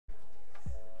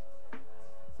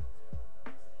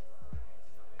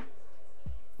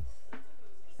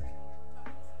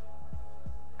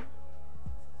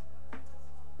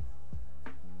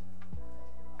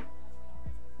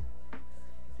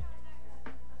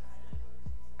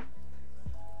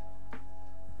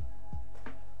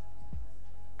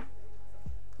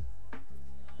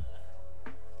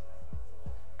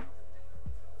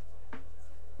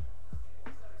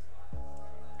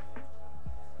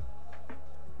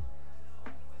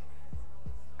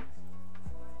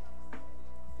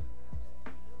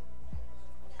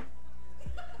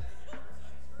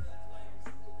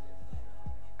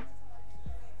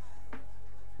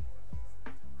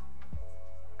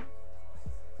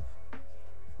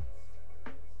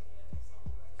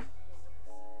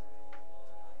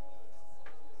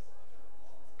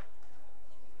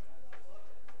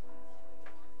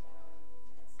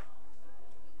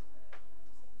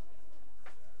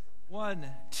1,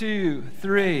 2,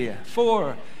 3,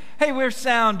 4. Hey, we're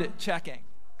sound checking.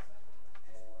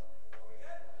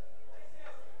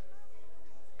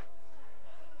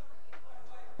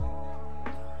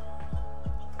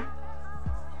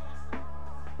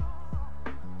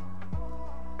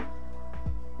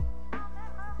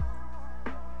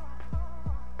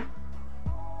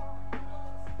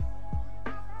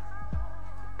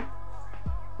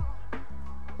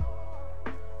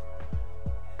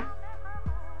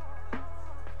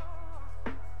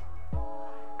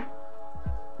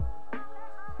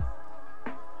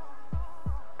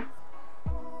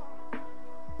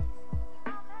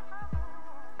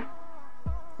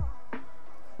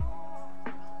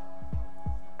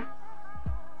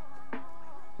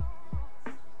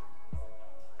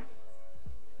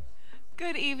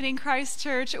 Good evening, Christ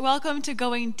Church. Welcome to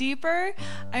Going Deeper.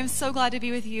 I'm so glad to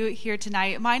be with you here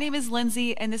tonight. My name is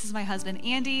Lindsay, and this is my husband,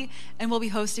 Andy, and we'll be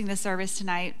hosting the service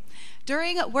tonight.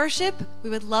 During worship, we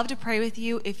would love to pray with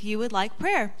you if you would like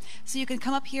prayer. So you can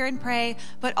come up here and pray,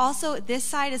 but also this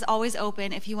side is always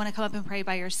open. If you want to come up and pray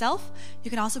by yourself, you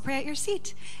can also pray at your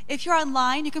seat. If you're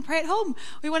online, you can pray at home.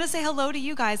 We want to say hello to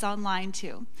you guys online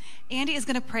too. Andy is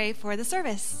going to pray for the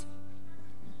service.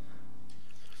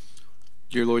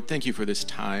 Dear Lord, thank you for this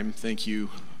time. Thank you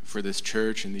for this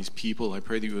church and these people. I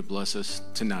pray that you would bless us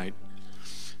tonight.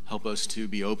 Help us to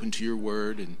be open to your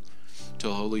word and to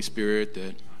the Holy Spirit,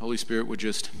 that Holy Spirit would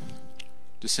just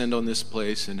descend on this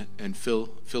place and fill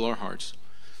our hearts.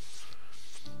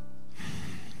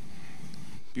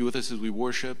 Be with us as we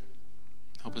worship.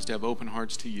 Help us to have open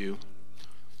hearts to you.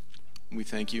 We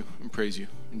thank you and praise you.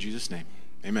 In Jesus' name,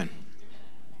 amen.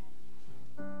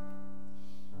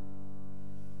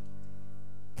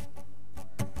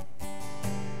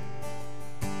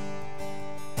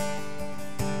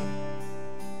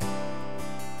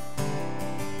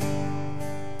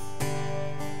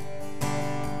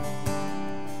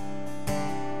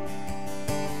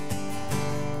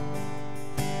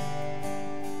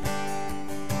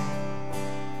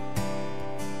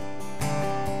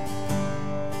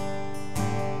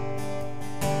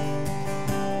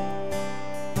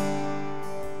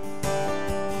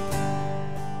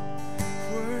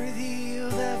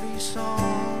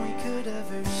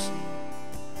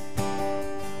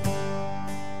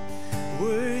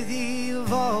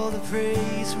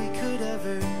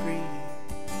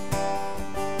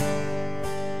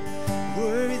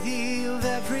 Worthy of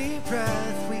every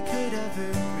breath we could ever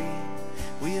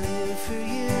breathe. We live for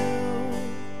you.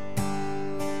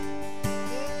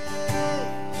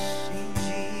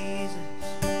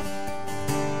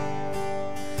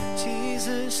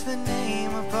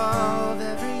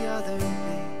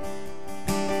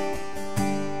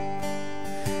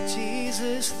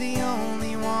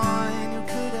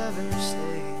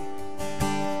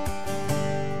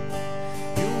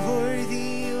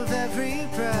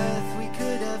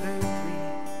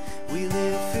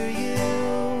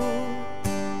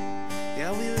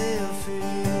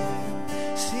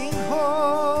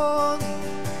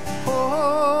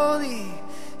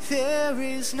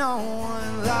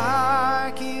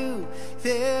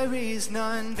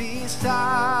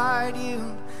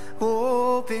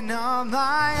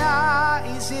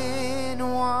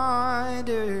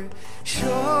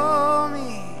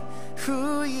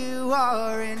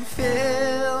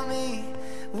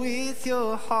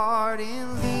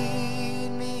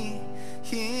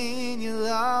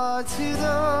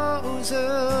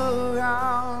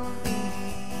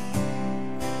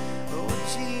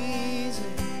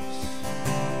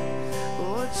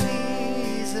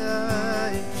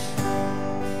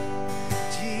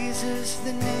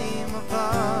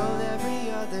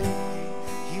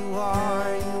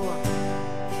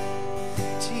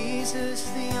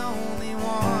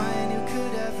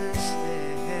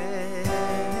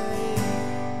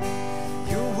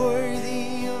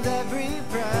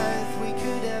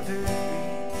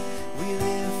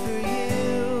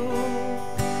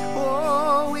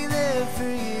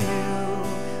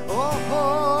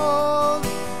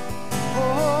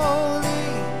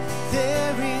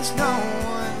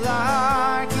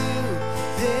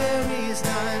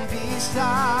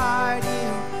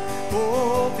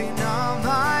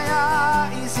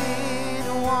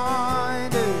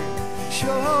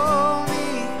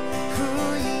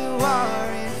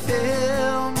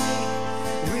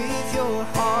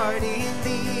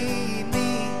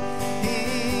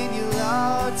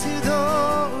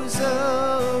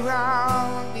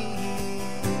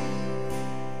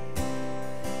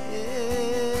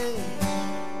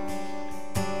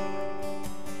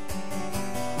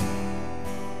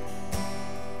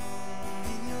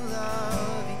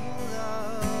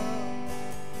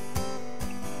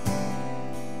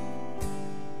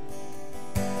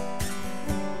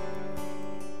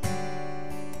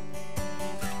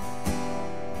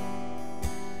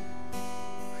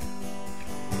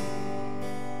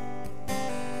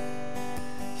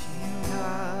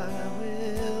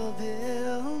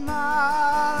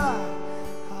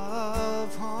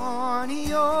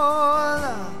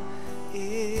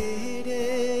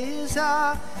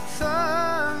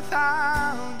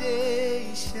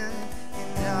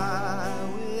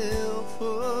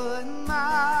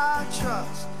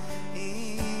 trust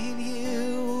in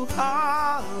you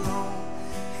alone,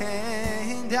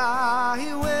 and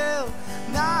I will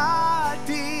not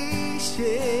be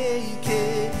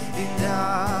shaken, and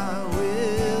I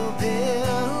will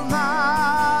build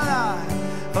my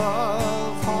life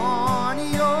upon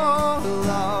your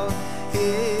love.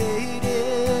 It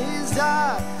is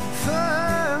a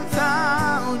firm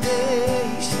foundation,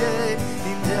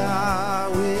 and I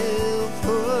will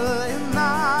put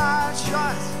my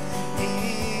trust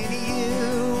in you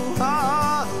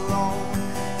alone,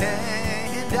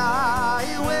 and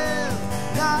I will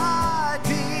not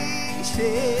be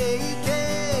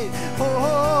shaken.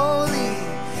 Holy,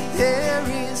 there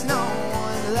is no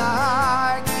one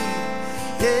like you,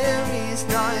 there is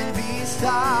none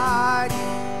beside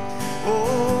you.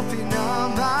 Open up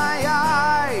my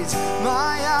eyes,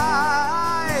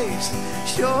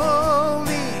 show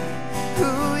me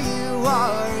who you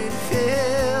are, and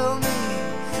fill me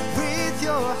with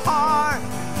your heart.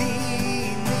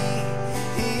 Lead me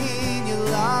in your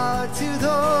love to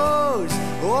those.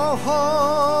 Oh,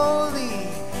 holy,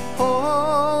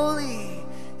 holy,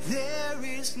 there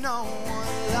is no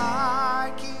one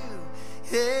like you,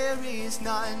 there is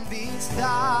none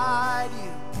beside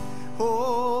you.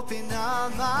 Open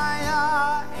up my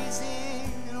eyes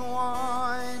in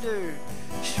wonder,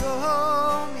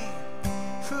 show me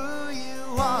who you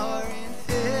are, and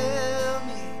fill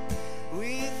me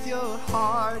with your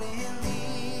heart, and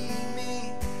lead me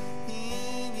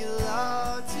in your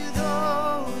love to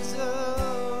those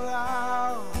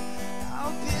around.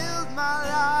 I'll build my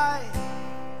life.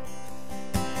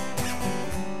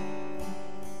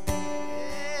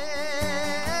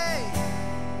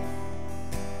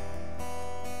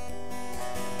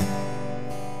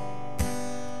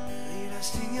 Lead us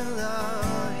in your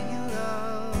love, in your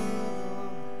love.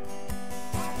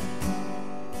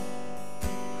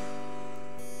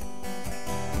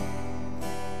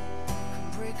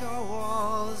 Break our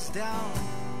walls down.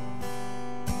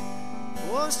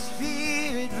 Oh,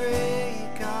 Spirit,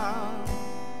 break out.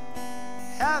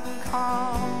 Heaven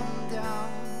come down.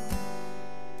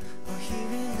 Oh,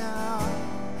 here and now.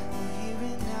 Oh, here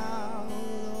and now,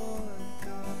 Lord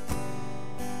God.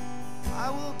 I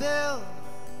will build,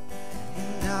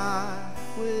 and I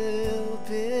will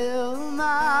build my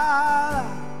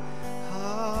life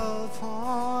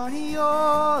upon your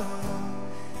love.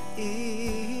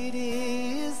 It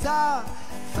is a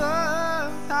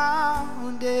firm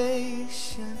foundation,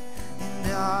 and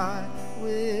I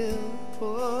will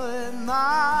put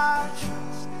my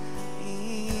trust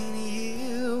in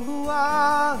you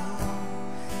alone,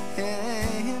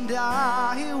 and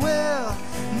I will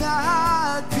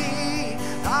not be.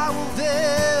 I will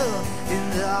build,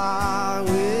 and I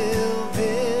will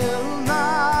build my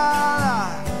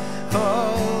life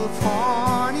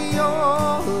upon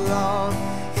your love.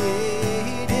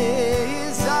 It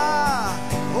is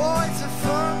it's a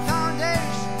firm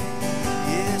foundation.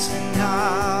 Yes, and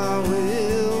I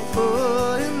will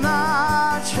put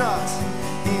my trust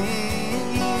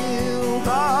in you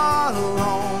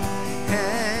alone,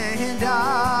 and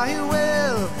I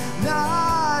will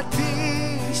not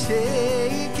be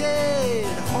shaken.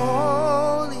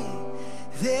 Holy,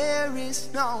 there is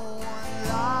no one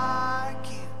like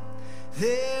you,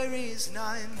 there is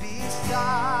none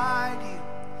beside you.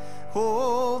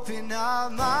 Open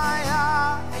up my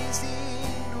eyes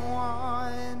in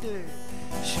wonder,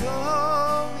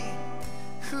 show me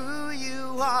who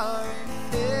you are, and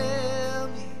fill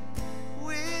me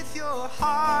with your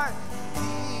heart.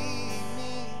 Lead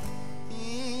me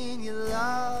in your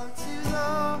love to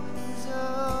those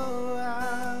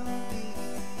around me.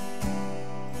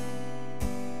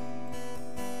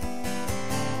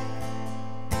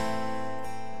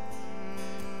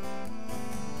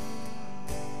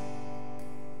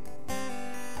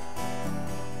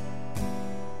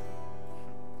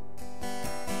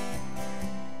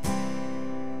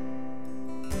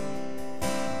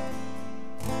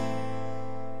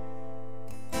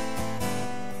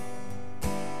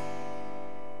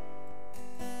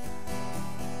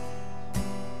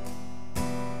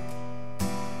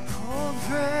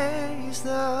 Praise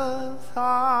the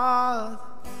Father,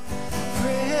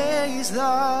 praise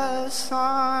the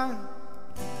Son,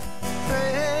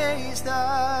 praise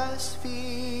the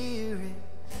Spirit,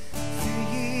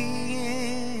 three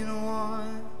in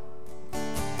one.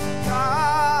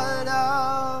 God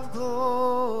of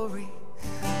glory,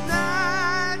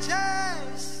 majesty,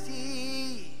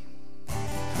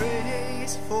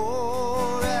 praise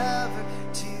forever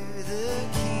to the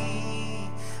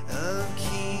King of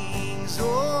Kings.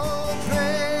 Oh,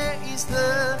 praise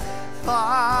the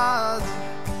Father,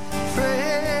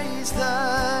 praise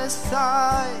the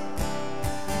Son,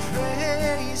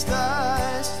 is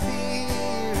the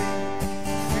Spirit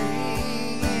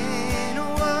freeing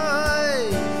away.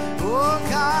 Oh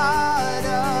God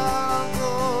of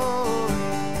glory,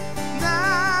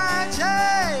 majesty,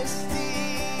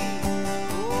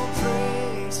 oh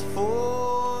praise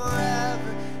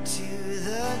forever to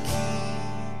the King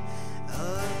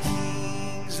of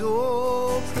Kings.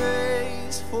 Oh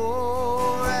praise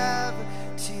forever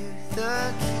to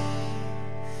the King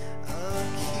of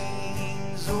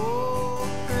Kings. Oh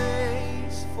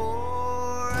praise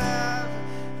forever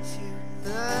to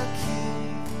the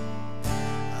King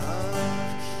of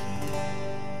Kings.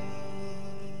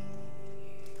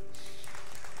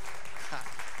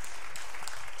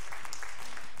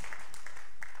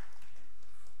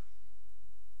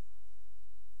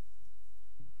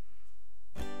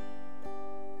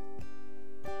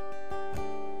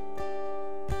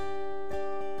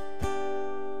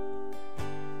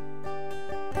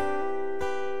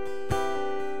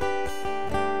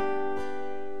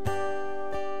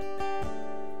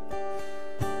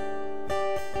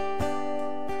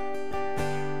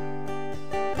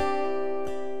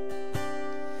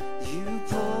 You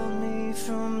pulled me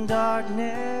from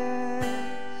darkness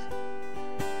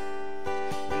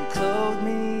and clothed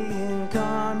me in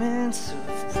garments of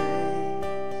praise.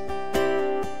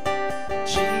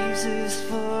 Jesus,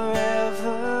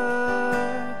 forever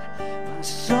my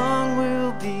song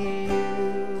will be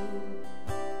you.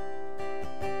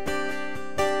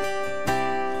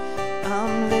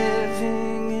 I'm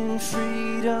living in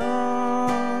freedom.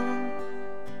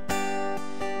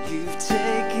 You've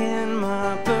taken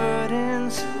my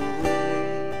burdens away.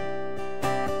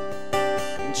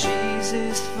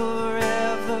 Jesus,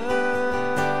 forever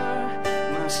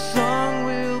my song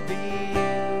will be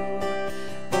you,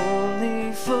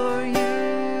 only for you.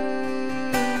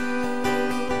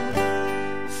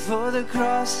 For the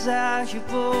cross that you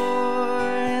bore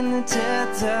and the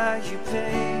death that you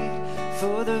paid,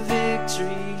 for the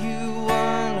victory you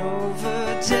won over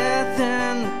death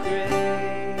and the grave.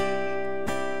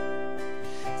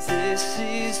 This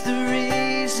is the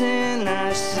reason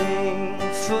I sing,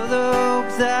 for the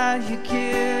hope that you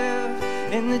give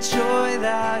and the joy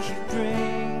that you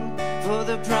bring, for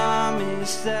the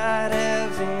promise that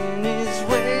heaven is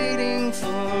waiting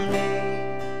for me.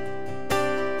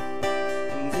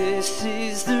 And this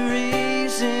is the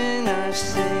reason I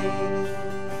sing.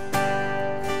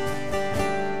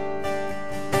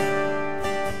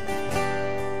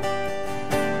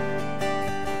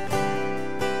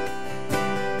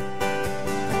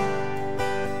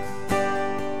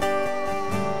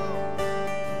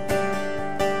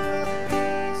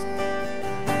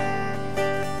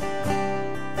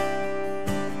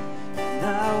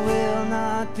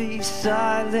 Be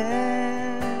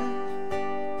silent,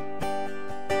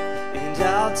 and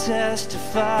I'll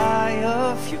testify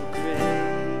of your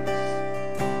grace.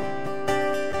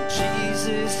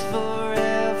 Jesus,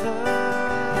 forever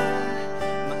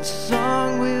my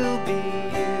song will be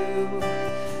you,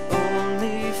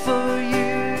 only for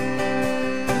you.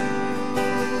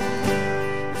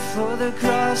 For the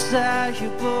cross that you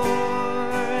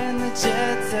bore and the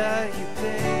death that you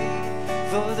paid,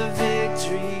 for the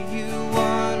victory you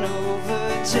won over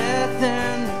death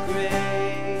and the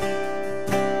grave.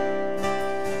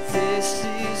 This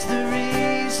is the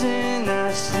reason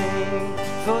I sing,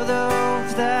 for the hope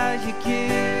that you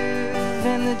give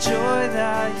and the joy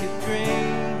that you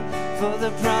bring, for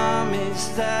the promise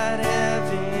that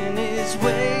heaven is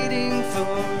waiting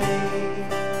for me.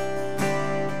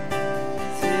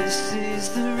 This is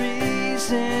the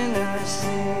reason I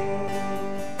sing.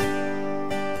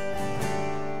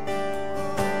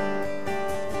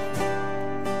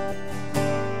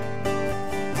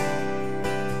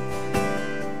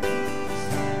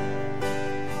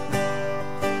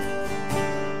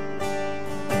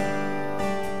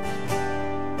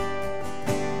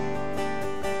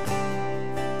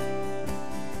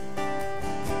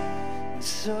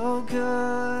 So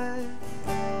good,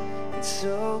 it's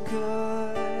so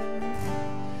good,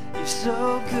 you're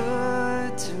so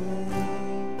good to me.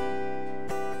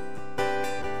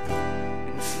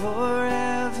 And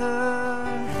forever,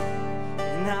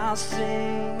 and I'll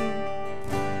sing,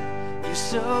 you're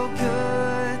so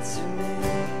good to me.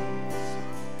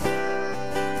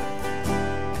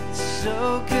 So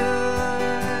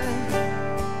good,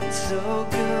 it's so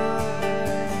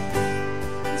good,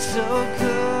 it's so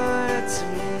good to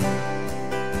me.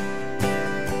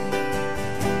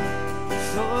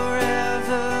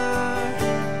 Forever,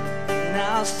 and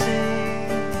I'll sing,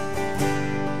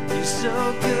 you're so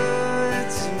good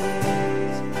to me.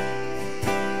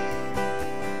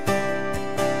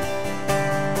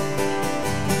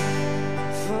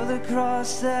 For the cross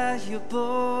cross that you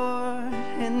bore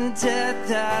and the debt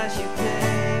that you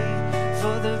paid,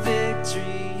 for the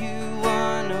victory you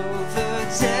won over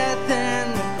death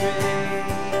and the grave.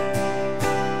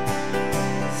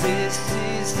 This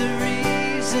is the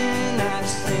reason I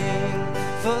sing,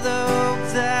 for the hope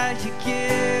that you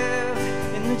give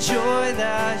and the joy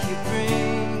that you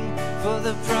bring, for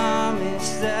the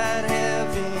promise that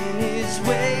heaven is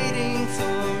waiting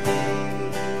for me.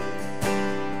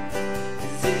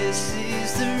 This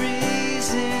is the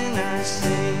reason I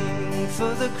sing,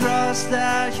 for the cross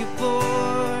that you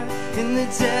bore and the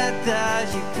debt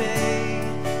that you paid,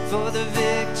 for the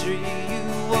victory you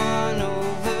won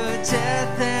over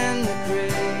death and the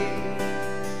grave.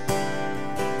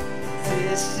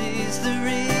 This is the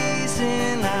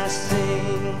reason I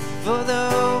sing, for the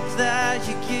hope that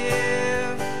you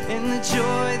give and the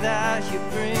joy that you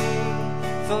bring,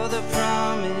 for the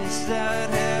promise that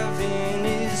heaven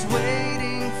is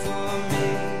waiting for me.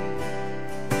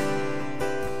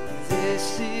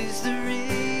 This is the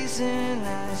reason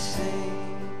I sing.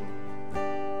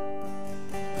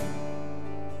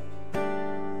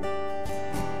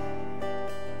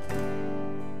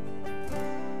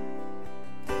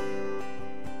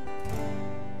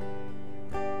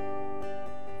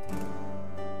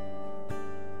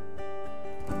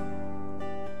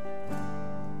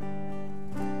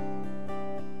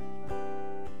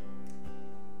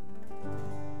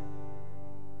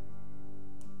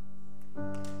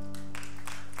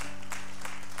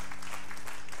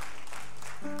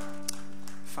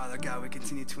 Father God, we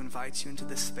continue to invite you into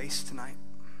this space tonight.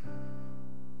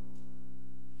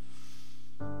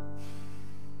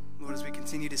 Lord, as we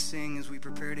continue to sing, as we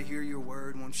prepare to hear your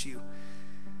word, won't you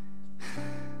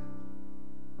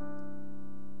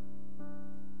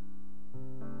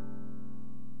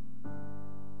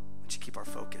keep our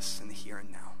focus in the here and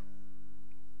now?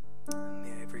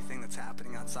 May everything that's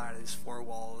happening outside of these four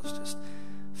walls just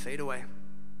fade away.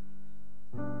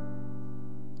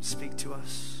 Speak to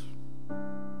us.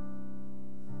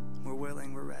 We're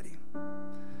willing, we're ready.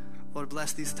 Lord,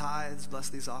 bless these tithes, bless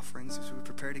these offerings as we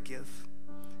prepare to give.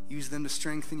 Use them to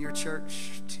strengthen your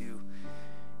church, to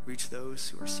reach those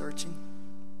who are searching,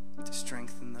 to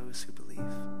strengthen those who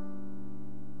believe.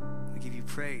 We give you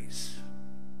praise.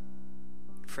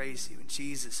 We praise you in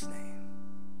Jesus' name,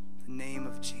 the name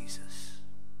of Jesus.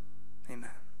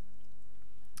 Amen.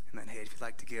 Amen. Hey, if you'd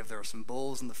like to give, there are some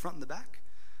bowls in the front and the back.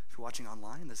 If you're watching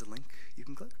online, there's a link you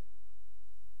can click.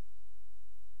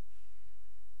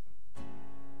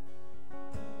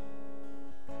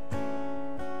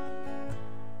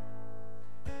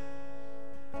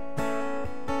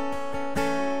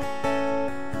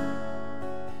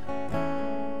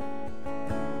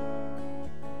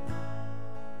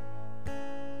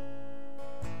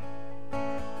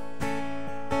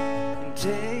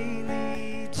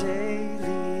 Daily,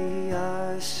 daily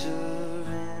I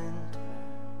surrender,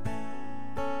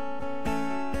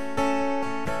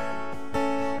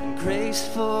 and grace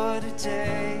for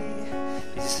today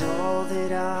is all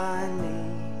that I need.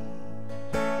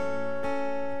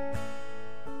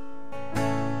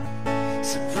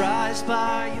 Surprised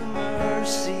by your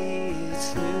mercy,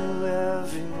 it's new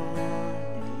every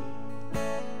morning.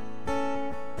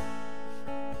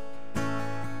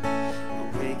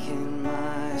 Awaken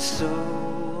my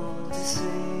soul to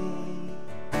sing.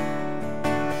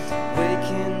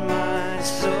 Awaken my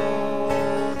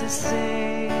soul to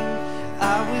sing.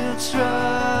 I will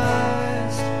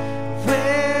trust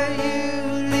where you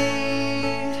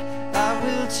lead. I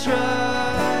will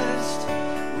trust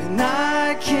when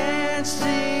I can't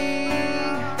see.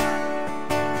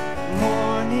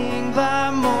 Morning by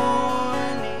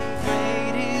morning,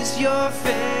 great is your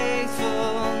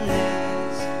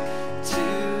faithfulness to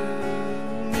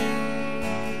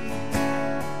me.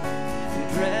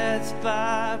 Breath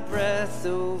by breath,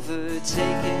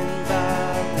 overtaken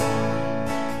by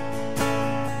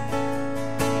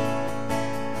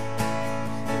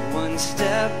one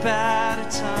step at a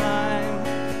time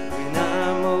when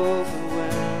I'm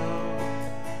overwhelmed.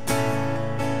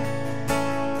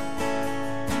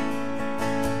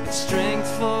 Strength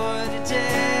for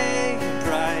today,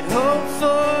 bright hope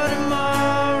for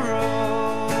tomorrow.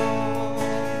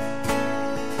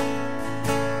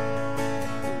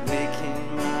 Awaken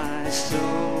my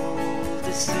soul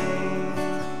to sing.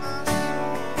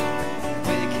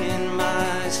 Awaken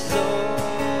my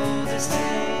soul to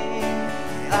sing.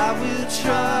 I will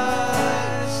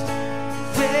trust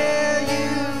where you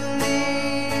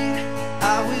lead. I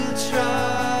will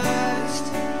trust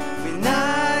when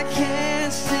I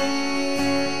can't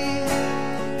see.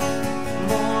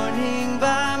 Morning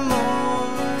by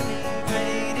morning,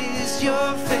 great is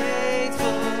your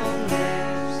faithfulness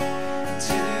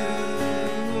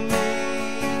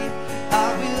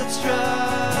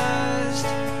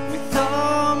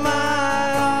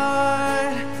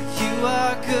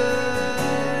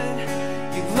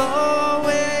You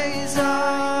always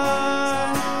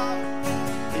are.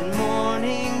 And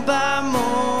morning by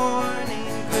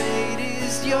morning, great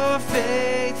is your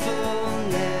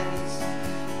faithfulness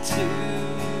to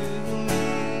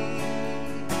me.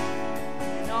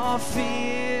 In all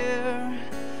fear,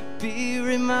 be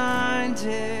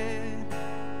reminded,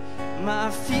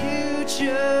 my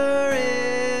future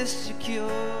is secure.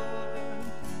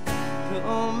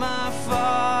 Oh, my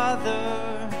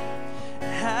Father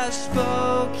has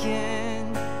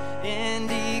spoken, and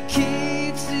He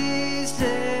keeps His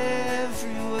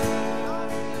every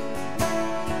word.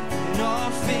 In all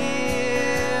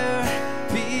fear,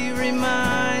 be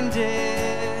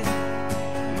reminded,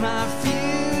 my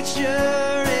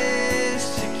future is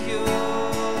secure.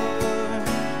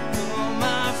 Oh,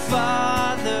 my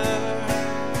Father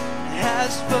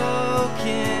has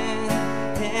spoken,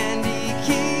 and He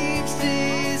keeps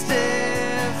His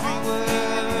every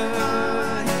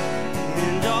word.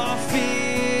 And all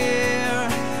fear,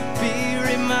 be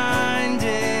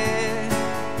reminded,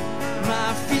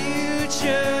 my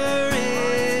future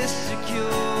is secure.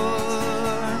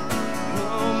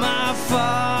 Oh, my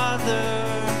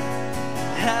Father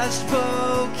has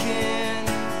spoken,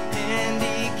 and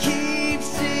He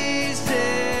keeps His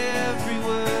every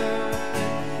word.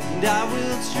 And I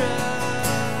will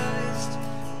trust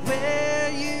where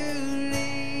You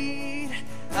lead.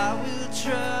 I will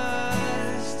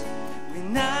trust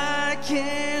when I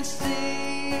can't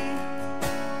see.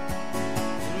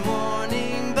 And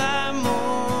morning by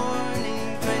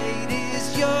morning, great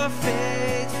is Your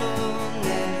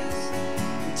faithfulness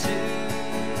to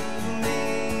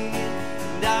me.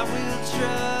 And I will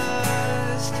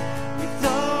trust with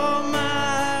all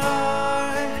my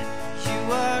heart,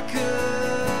 You are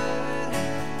good,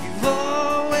 You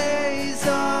always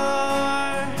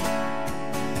are.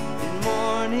 And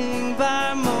morning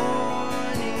by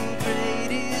morning,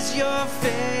 great is Your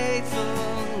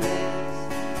faithfulness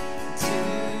to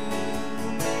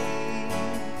me.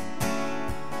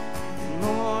 And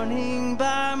morning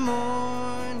by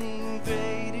morning,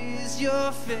 great is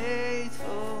Your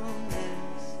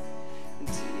faithfulness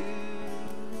to me.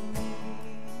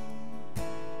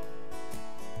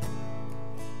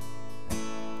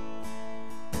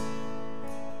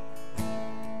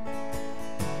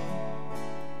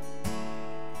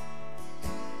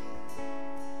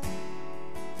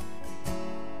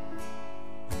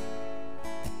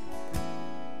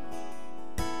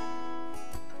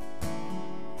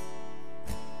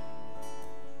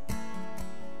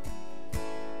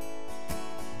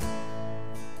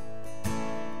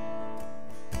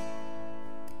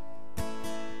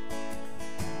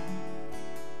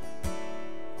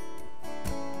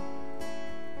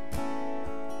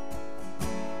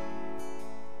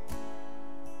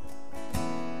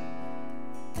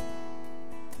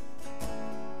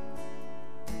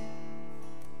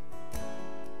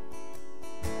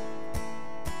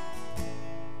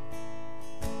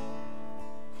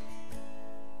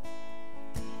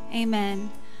 Amen.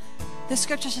 The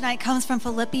scripture tonight comes from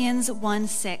Philippians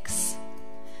 1:6.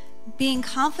 Being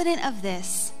confident of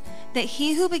this, that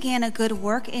He who began a good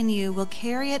work in you will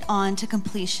carry it on to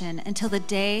completion until the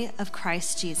day of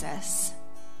Christ Jesus.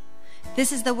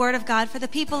 This is the word of God for the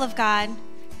people of God.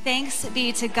 Thanks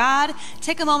be to God.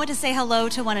 Take a moment to say hello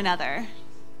to one another.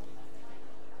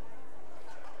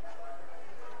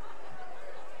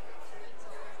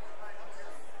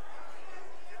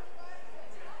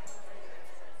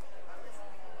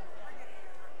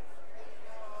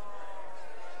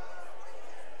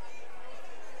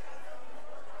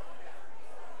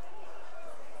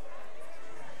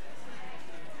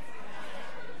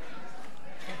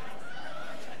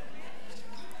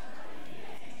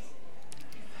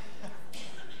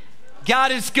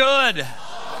 God is good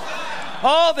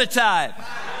all the time.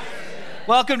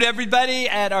 Welcome to everybody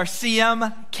at our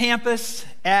CM campus,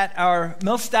 at our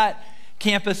Millstadt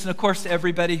campus, and of course to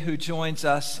everybody who joins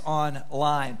us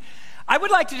online. I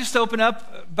would like to just open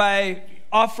up by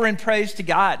offering praise to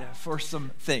God for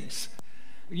some things.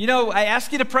 You know, I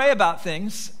ask you to pray about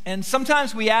things, and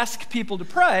sometimes we ask people to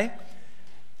pray,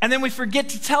 and then we forget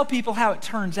to tell people how it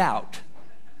turns out.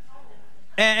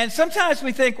 And sometimes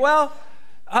we think, well,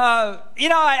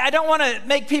 I don't want to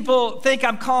make people think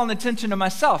I'm calling attention to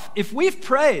myself. If we've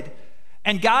prayed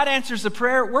and God answers the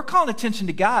prayer, we're calling attention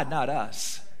to God, not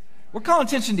us. We're calling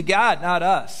attention to God, not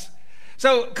us.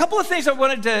 So a couple of things I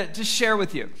wanted to share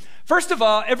with you. First of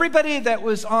all, everybody that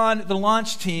was on the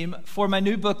launch team for my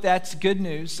new book, That's Good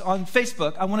News, on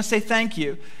Facebook, I want to say thank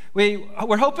you.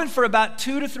 We're hoping for about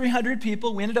 200 to 300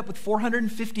 people. We ended up with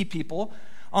 450 people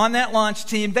on that launch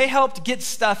team. They helped get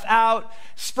stuff out,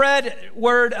 spread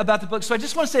word about the book. So I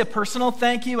just want to say a personal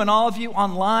thank you, and all of you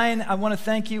online, I want to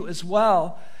thank you as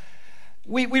well.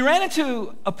 We ran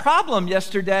into a problem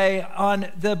yesterday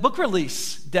on the book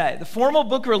release day, the formal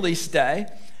book release day.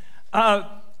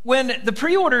 When the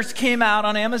pre-orders came out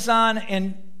on Amazon,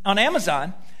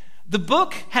 the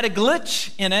book had a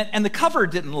glitch in it and the cover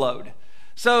didn't load.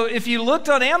 So if you looked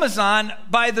on Amazon,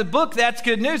 by the book, that's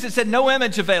good news. It said no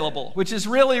image available, which is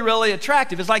really, really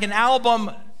attractive. It's like an album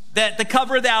that the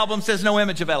cover of the album says no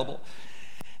image available.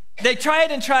 They tried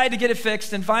to get it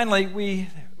fixed, and finally we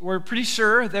were pretty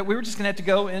sure that we were just going to have to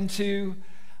go into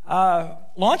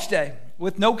launch day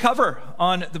with no cover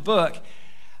on the book.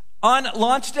 On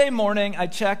launch day morning, I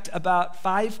checked about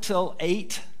 5 till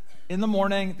 8 in the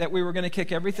morning that we were going to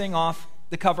kick everything off.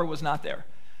 The cover was not there.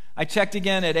 I checked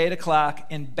again at 8 o'clock,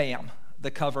 and bam, the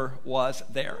cover was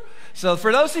there. So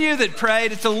for those of you that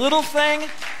prayed, it's a little thing,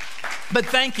 but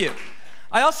thank you.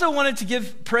 I also wanted to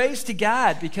give praise to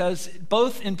God, because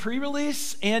both in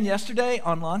pre-release and yesterday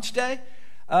on launch day,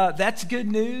 That's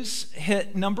Good News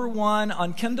hit #1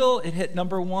 on Kindle. It hit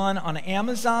 #1 on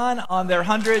Amazon on their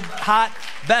 100 hot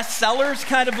bestsellers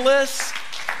kind of lists.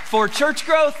 For church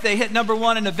growth, they hit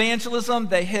 #1 in evangelism.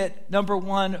 They hit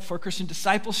 #1 for Christian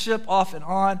discipleship, off and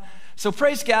on. So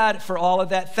praise God for all of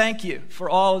that. Thank you for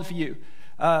all of you.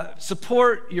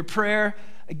 Support your prayer.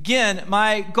 Again,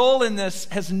 my goal in this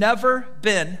has never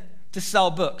been to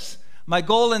sell books. My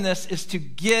goal in this is to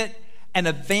get an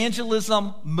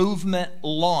evangelism movement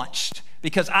launched,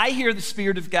 because I hear the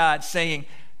Spirit of God saying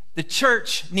the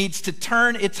church needs to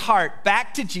turn its heart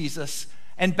back to Jesus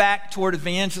and back toward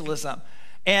evangelism.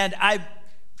 And I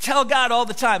tell God all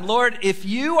the time, Lord, if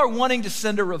you are wanting to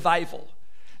send a revival,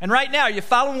 and right now you're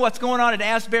following what's going on at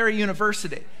Asbury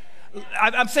University,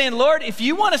 I'm saying, Lord, if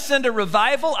you want to send a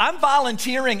revival, I'm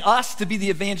volunteering us to be the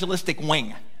evangelistic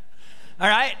wing. All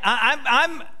right?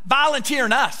 I'm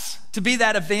volunteering us to be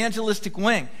that evangelistic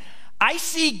wing. I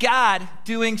see God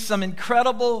doing some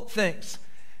incredible things.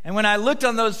 And when I looked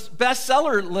on those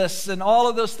bestseller lists and all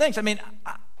of those things, I mean,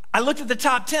 I looked at the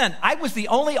top 10. I was the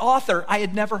only author I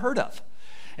had never heard of.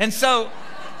 And so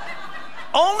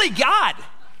only God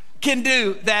can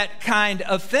do that kind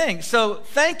of thing. So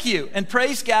thank you and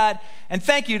praise God, and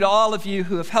thank you to all of you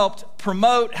who have helped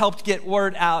promote, helped get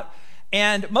word out,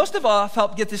 and most of all, have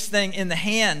helped get this thing in the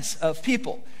hands of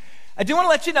people. I do want to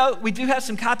let you know, we do have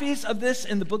some copies of this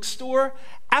in the bookstore.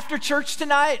 After church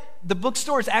tonight, the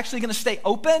bookstore is actually going to stay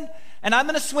open, and I'm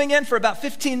going to swing in for about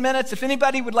 15 minutes. If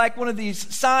anybody would like one of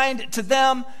these signed to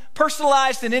them,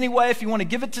 personalized in any way, if you want to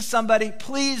give it to somebody,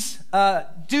 please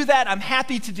do that. I'm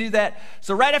happy to do that.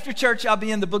 So right after church, I'll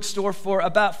be in the bookstore for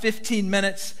about 15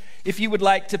 minutes if you would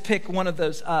like to pick one of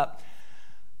those up.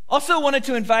 Also wanted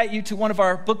to invite you to one of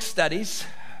our book studies.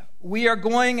 We are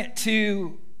going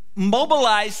to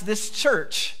mobilize this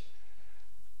church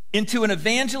into an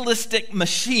evangelistic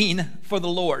machine for the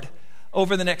Lord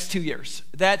over the next 2 years.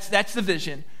 That's the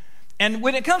vision. And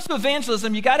when it comes to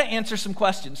evangelism, you got to answer some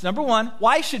questions. Number one,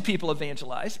 why should people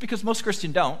evangelize? Because most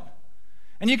Christians don't.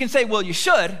 And you can say, well, you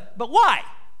should, but why?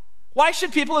 Why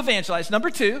should people evangelize? Number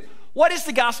two, what is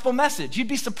the gospel message? You'd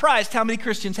be surprised how many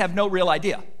Christians have no real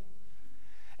idea.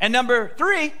 And number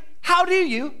three, how do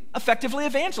you effectively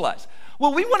evangelize?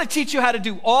 Well, we want to teach you how to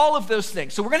do all of those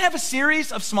things. So we're going to have a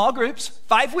series of small groups,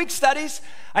 5-week studies.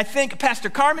 I think Pastor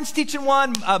Carmen's teaching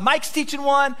one, Mike's teaching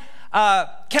one,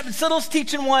 Kevin Siddle's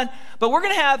teaching one, but we're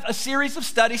going to have a series of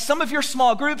studies. Some of your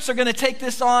small groups are going to take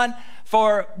this on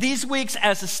for these weeks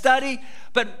as a study,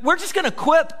 but we're just going to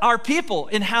equip our people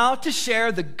in how to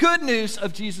share the good news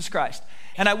of Jesus Christ.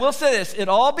 And I will say this, it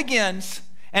all begins,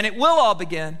 and it will all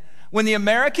begin, when the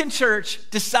American church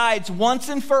decides once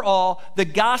and for all the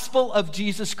gospel of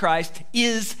Jesus Christ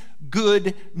is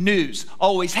good news.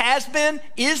 Always has been,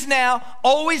 is now,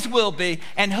 always will be,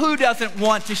 and who doesn't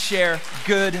want to share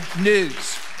good news?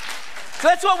 So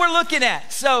that's what we're looking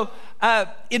at. So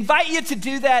invite you to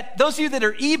do that. Those of you that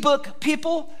are ebook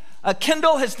people,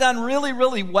 Kindle has done really,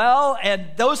 really well, and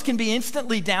those can be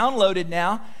instantly downloaded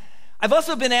now. I've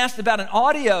also been asked about an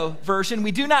audio version.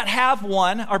 We do not have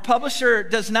one. Our publisher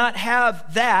does not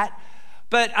have that.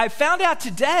 But I found out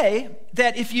today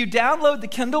that if you download the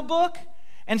Kindle book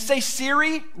and say,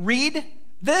 Siri, read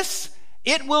this,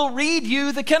 it will read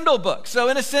you the Kindle book. So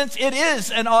in a sense, it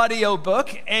is an audio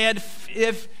book. And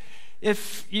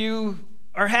if you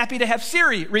are happy to have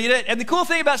Siri read it, and the cool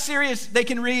thing about Siri is they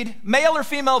can read male or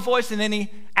female voice in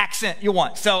any accent you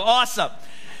want. So awesome.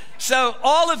 So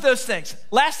all of those things.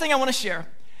 Last thing I want to share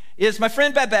is my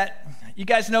friend Babette. You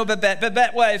guys know Babette.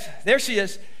 Babette, wave. There she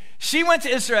is. She went to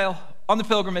Israel on the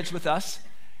pilgrimage with us.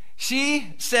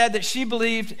 She said that she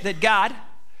believed that God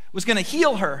was going to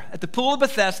heal her at the Pool of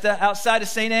Bethesda outside of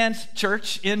St. Anne's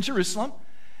Church in Jerusalem.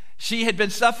 She had been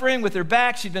suffering with her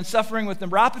back. She'd been suffering with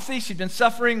neuropathy. She'd been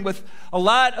suffering with a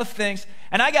lot of things.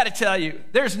 And I got to tell you,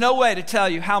 there's no way to tell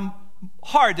you how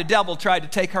hard the devil tried to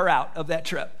take her out of that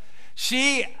trip.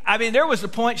 There was a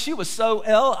point she was so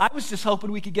ill, I was just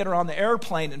hoping we could get her on the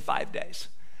airplane in 5 days.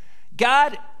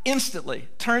 God instantly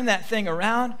turned that thing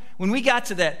around. When we got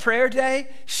to that prayer day,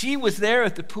 she was there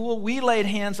at the pool. We laid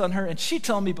hands on her, and she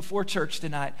told me before church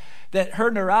tonight that her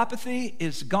neuropathy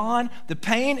is gone, the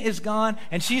pain is gone,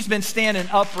 and she's been standing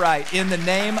upright in the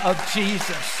name of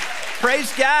Jesus.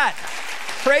 Praise God.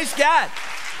 Praise God.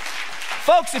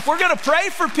 Folks, if we're going to pray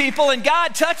for people and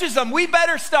God touches them, we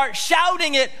better start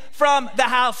shouting it from the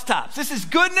housetops. This is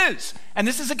good news, and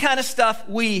this is the kind of stuff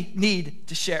we need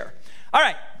to share. All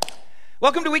right.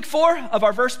 Welcome to week 4 of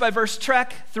our verse-by-verse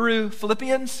trek through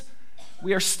Philippians.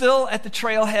 We are still at the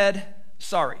Trailhead.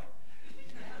 Sorry.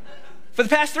 For the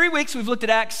past 3 weeks, we've looked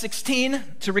at Acts 16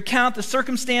 to recount the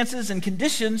circumstances and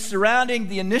conditions surrounding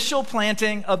the initial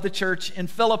planting of the church in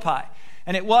Philippi.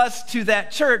 And it was to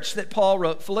that church that Paul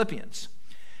wrote Philippians.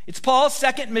 It's Paul's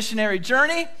second missionary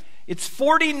journey. It's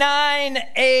 49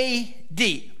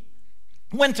 AD,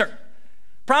 winter.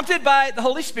 Prompted by the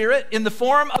Holy Spirit in the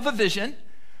form of a vision,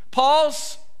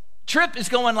 Paul's trip is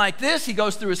going like this. He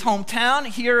goes through his hometown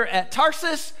here at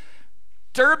Tarsus,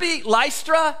 Derbe,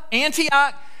 Lystra,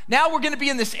 Antioch. Now we're going to be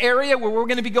in this area where we're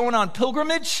going to be going on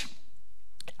pilgrimage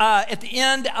at the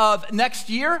end of next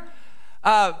year.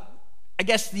 I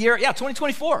guess the year,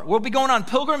 2024. We'll be going on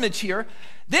pilgrimage here.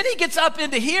 Then he gets up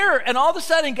into here, and all of a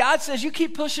sudden God says, you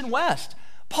keep pushing west.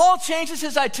 Paul changes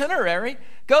his itinerary,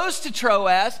 goes to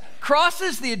Troas,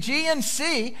 crosses the Aegean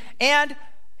Sea, and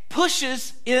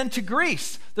pushes into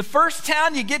Greece. The first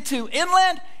town you get to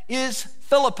inland is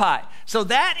Philippi. So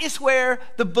that is where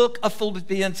the book of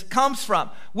Philippians comes from.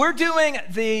 We're doing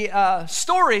the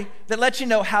story that lets you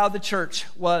know how the church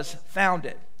was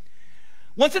founded.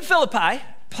 Once in Philippi,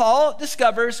 Paul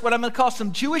discovers what I'm going to call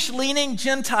some Jewish-leaning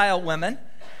Gentile women,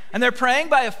 and they're praying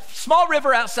by a small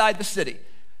river outside the city.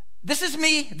 This is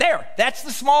me there. That's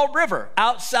the small river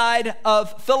outside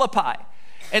of Philippi.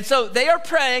 And so they are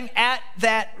praying at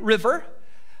that river.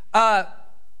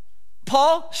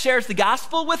 Paul shares the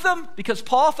gospel with them because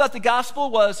Paul thought the gospel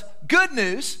was good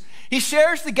news. He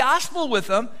shares the gospel with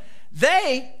them.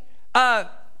 They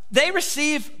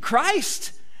receive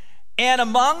Christ. And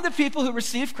among the people who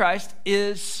receive Christ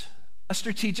is a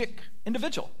strategic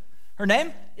individual. Her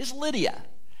name is Lydia.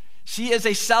 She is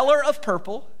a seller of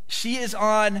purple. She is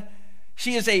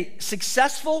a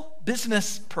successful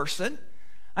business person.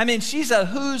 She's a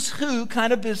who's who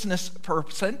kind of business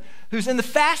person who's in the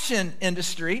fashion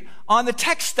industry, on the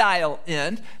textile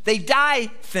end. They dye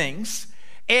things,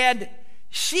 and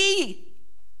she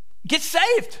gets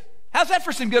saved. How's that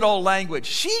for some good old language?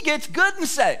 She gets good and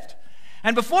saved.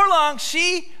 And before long,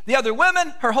 the other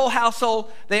women, her whole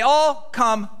household, they all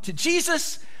come to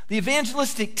Jesus. The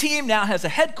evangelistic team now has a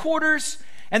headquarters,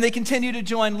 and they continue to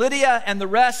join Lydia and the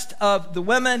rest of the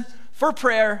women for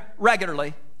prayer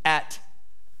regularly at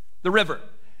the river.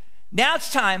 Now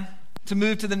it's time to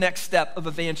move to the next step of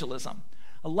evangelism.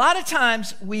 A lot of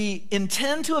times we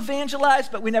intend to evangelize,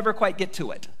 but we never quite get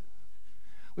to it.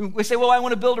 We say, well, I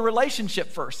want to build a relationship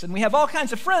first. And we have all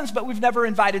kinds of friends, but we've never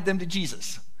invited them to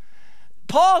Jesus.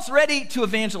 Paul's ready to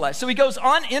evangelize. So he goes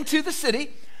on into the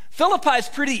city. Philippi's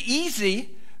pretty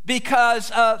easy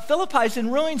because Philippi's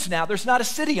in ruins now. There's not a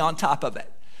city on top of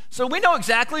it. So we know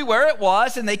exactly where it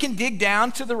was, and they can dig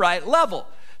down to the right level.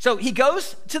 So he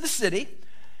goes to the city,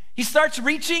 he starts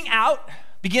reaching out,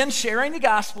 begins sharing the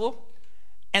gospel,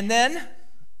 and then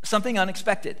something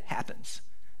unexpected happens.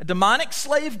 A demonic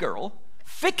slave girl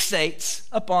fixates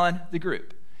upon the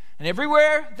group. And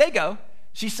everywhere they go,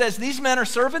 she says, these men are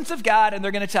servants of God, and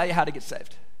they're going to tell you how to get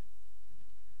saved.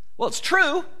 Well, it's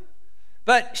true,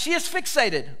 but she is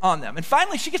fixated on them. And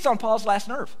finally, she gets on Paul's last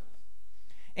nerve.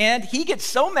 And he gets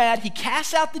so mad, he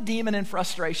casts out the demon in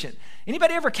frustration.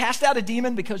 Anybody ever cast out a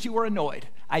demon because you were annoyed?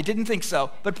 I didn't think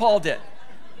so, but Paul did.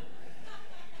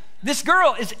 This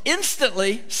girl is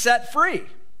instantly set free.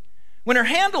 When her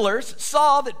handlers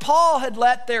saw that Paul had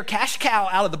let their cash cow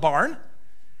out of the barn,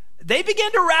 they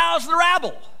began to rouse the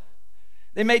rabble.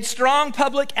 They made strong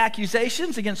public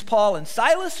accusations against Paul and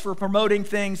Silas for promoting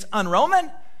things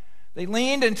un-Roman. They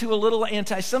leaned into a little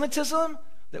anti-Semitism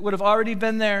that would have already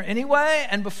been there anyway,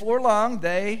 and before long,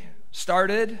 they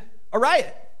started a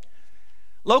riot.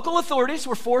 Local authorities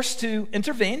were forced to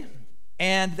intervene,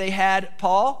 and they had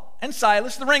Paul and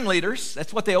Silas, the ringleaders.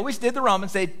 That's what they always did, the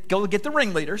Romans. They'd go get the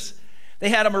ringleaders. They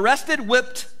had them arrested,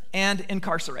 whipped, and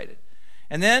incarcerated.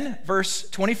 And then verse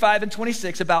 25 and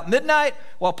 26, about midnight,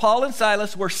 while Paul and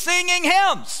Silas were singing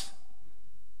hymns.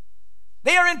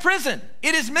 They are in prison.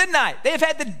 It is midnight. They have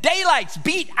had the daylights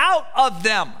beat out of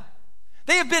them.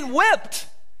 They have been whipped.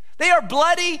 They are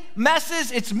bloody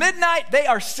messes. It's midnight. They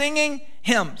are singing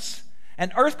hymns.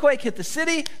 An earthquake hit the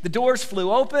city. The doors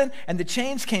flew open, and the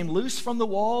chains came loose from the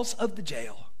walls of the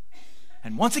jail.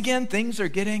 And once again, things are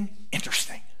getting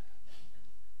interesting.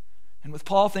 And with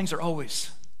Paul, things are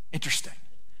always interesting.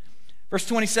 Verse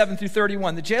 27 through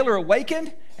 31, the jailer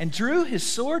awakened and drew his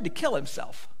sword to kill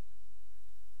himself.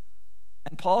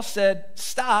 And Paul said,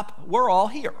 "Stop, we're all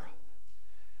here."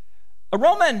 A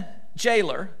Roman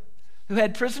jailer who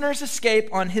had prisoners escape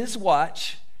on his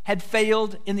watch had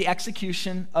failed in the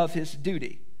execution of his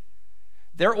duty.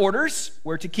 Their orders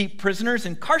were to keep prisoners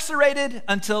incarcerated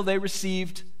until they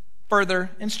received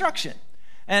further instruction.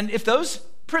 And if those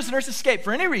prisoners escaped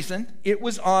for any reason, it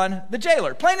was on the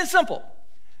jailer. Plain and simple.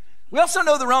 We also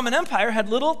know the Roman Empire had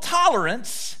little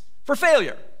tolerance for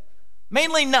failure,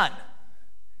 mainly none.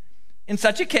 In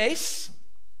such a case,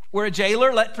 where a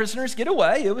jailer let prisoners get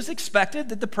away, it was expected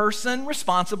that the person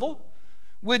responsible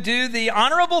would do the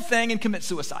honorable thing and commit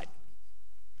suicide.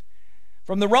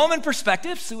 From the Roman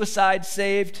perspective, suicide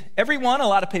saved everyone a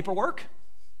lot of paperwork,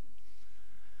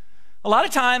 a lot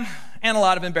of time, and a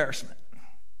lot of embarrassment.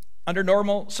 Under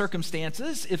normal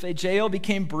circumstances, if a jail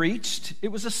became breached, it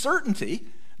was a certainty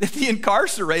that the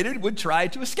incarcerated would try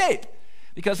to escape.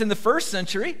 Because in the first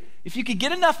century, if you could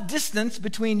get enough distance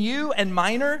between you and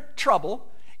minor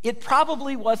trouble, it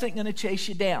probably wasn't going to chase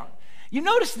you down. You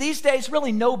notice these days,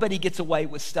 really nobody gets away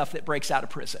with stuff that breaks out of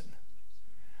prison.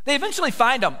 They eventually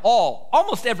find them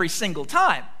almost every single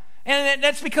time. And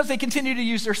that's because they continue to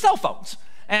use their cell phones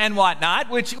and whatnot,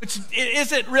 which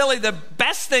isn't really the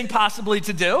best thing possibly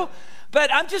to do.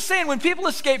 But I'm just saying, when people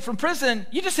escape from prison,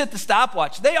 you just hit the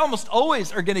stopwatch. They almost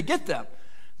always are going to get them.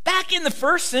 Back in the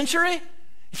first century,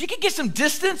 if you could get some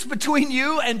distance between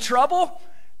you and trouble,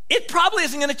 it probably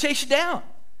isn't going to chase you down.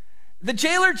 The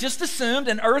jailer just assumed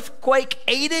an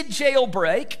earthquake-aided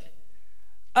jailbreak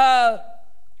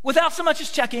without so much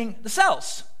as checking the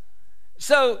cells.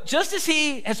 So just as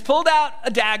he has pulled out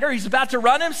a dagger, he's about to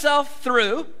run himself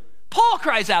through, Paul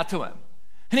cries out to him.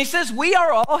 And he says, "We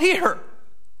are all here."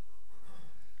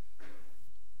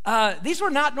 These were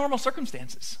not normal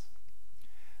circumstances.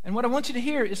 And what I want you to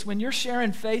hear is when you're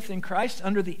sharing faith in Christ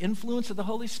under the influence of the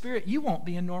Holy Spirit, you won't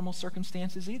be in normal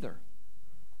circumstances either.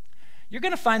 You're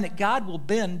going to find that God will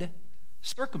bend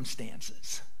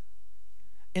circumstances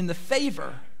in the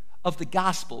favor of the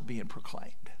gospel being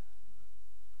proclaimed.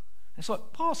 That's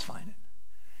what Paul's finding.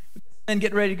 And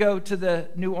getting ready to go to the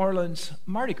New Orleans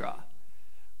Mardi Gras.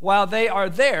 While they are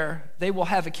there, they will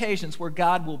have occasions where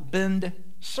God will bend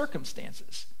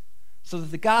circumstances so that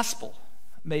the gospel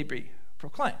may be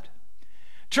proclaimed.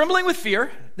 Trembling with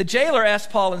fear, the jailer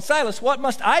asked Paul and Silas, "What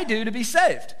must I do to be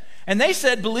saved?" And they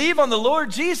said, "Believe on the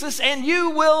Lord Jesus and you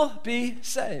will be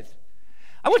saved."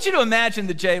 I want you to imagine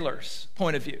the jailer's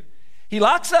point of view. He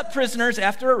locks up prisoners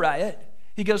after a riot.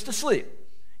 He goes to sleep.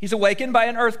 He's awakened by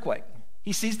an earthquake.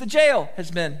 He sees the jail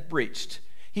has been breached.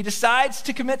 He decides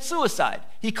to commit suicide.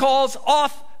 He calls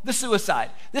off the suicide.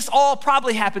 This all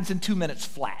probably happens in 2 minutes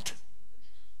flat.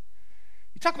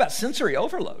 You talk about sensory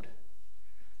overload.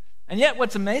 And yet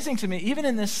what's amazing to me, even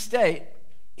in this state,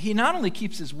 he not only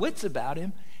keeps his wits about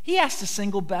him, he asks the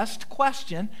single best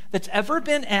question that's ever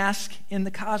been asked in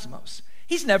the cosmos.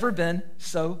 He's never been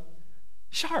so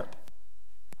sharp.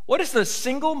 What is the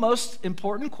single most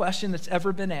important question that's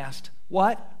ever been asked?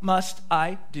 What must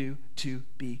I do to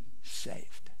be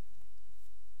saved?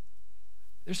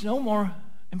 There's no more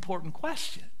important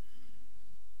question.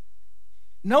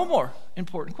 No more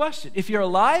important question. If you're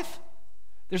alive,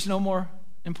 there's no more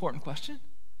important question.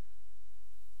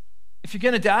 If you're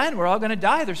going to die, and we're all going to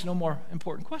die, there's no more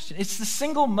important question. It's the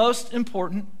single most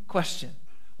important question.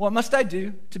 What must I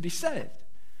do to be saved?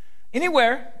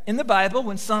 Anywhere in the Bible,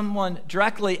 when someone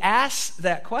directly asks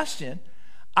that question,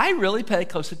 I really pay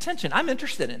close attention. I'm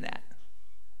interested in that,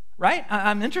 right?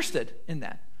 I'm interested in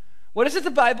that. What is it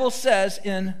the Bible says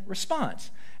in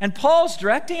response? And Paul's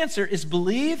direct answer is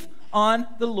believe on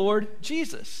the Lord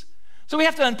Jesus. So we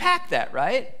have to unpack that,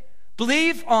 right?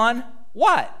 Believe on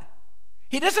what?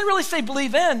 He doesn't really say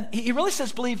believe in, he really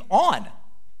says believe on.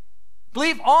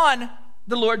 Believe on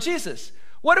the Lord Jesus.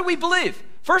 What do we believe?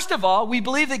 First of all, we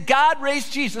believe that God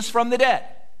raised Jesus from the dead.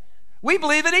 We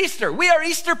believe in Easter. We are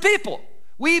Easter people.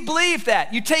 We believe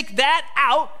that. You take that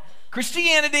out,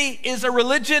 Christianity is a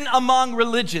religion among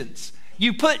religions.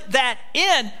 You put that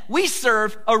in, we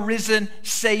serve a risen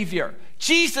Savior.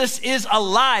 Jesus is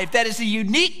alive. That is a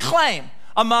unique claim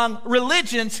among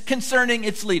religions concerning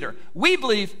its leader. We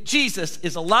believe Jesus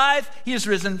is alive. He is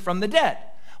risen from the dead.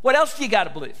 What else do you got to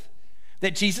believe?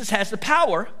 That Jesus has the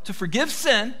power to forgive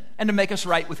sin and to make us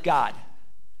right with God.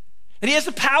 That he has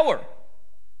the power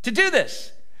to do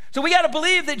this. So we got to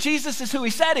believe that Jesus is who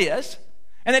he said he is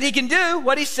and that he can do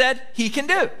what he said he can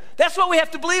do. That's what we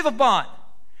have to believe upon.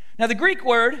 Now, the Greek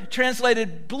word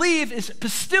translated believe is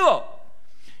pisteuo,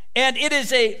 and it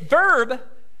is a verb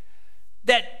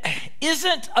that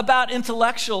isn't about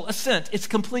intellectual assent. It's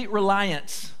complete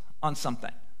reliance on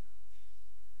something.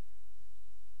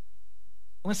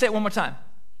 I'm going to say it one more time.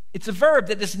 It's a verb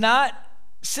that does not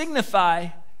signify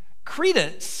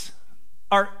credence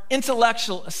or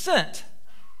intellectual assent.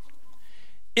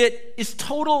 It is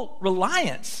total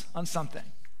reliance on something.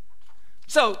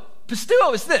 So,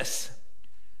 pisteuo is this.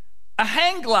 A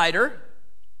hang glider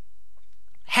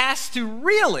has to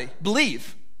really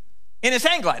believe in his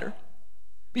hang glider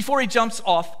before he jumps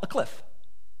off a cliff.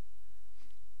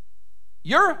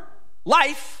 Your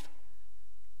life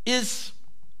is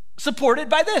supported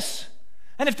by this.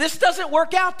 And if this doesn't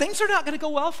work out, things are not going to go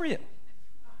well for you.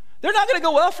 They're not going to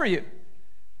go well for you.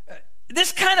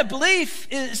 This kind of belief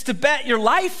is to bet your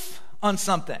life on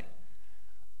something.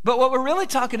 But what we're really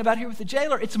talking about here with the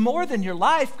jailer, it's more than your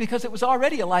life because it was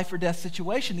already a life or death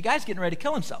situation. The guy's getting ready to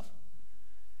kill himself.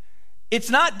 It's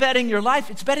not betting your life,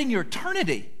 it's betting your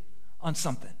eternity on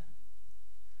something.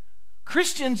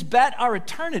 Christians bet our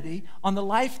eternity on the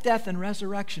life, death, and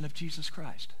resurrection of Jesus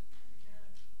Christ.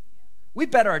 We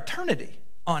bet our eternity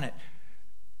on it.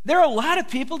 There are a lot of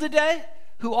people today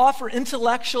who offer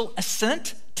intellectual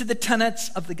assent to the tenets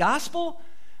of the gospel.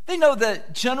 They know the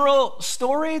general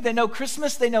story, they know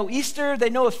Christmas, they know Easter, they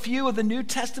know a few of the New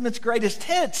Testament's greatest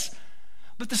hits,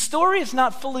 but the story has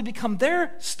not fully become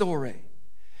their story.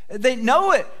 They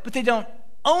know it, but they don't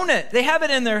own it. They have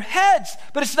it in their heads,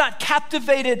 but it's not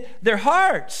captivated their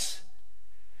hearts.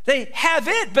 They have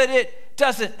it, but it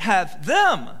doesn't have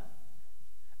them.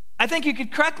 I think you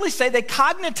could correctly say they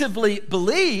cognitively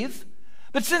believe,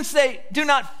 but since they do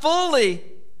not fully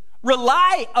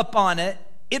rely upon it,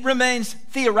 it remains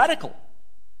theoretical,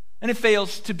 and it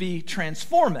fails to be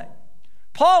transforming.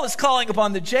 Paul is calling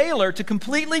upon the jailer to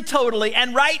completely, totally,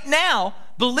 and right now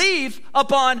believe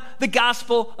upon the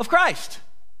gospel of Christ.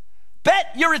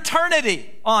 Bet your eternity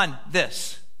on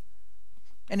this.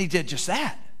 And he did just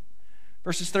that.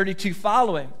 Verses 32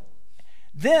 following.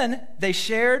 Then they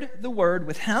shared the word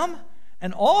with him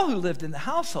and all who lived in the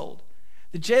household.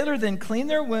 The jailer then cleaned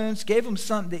their wounds, gave them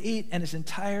something to eat, and his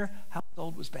entire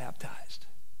household was baptized.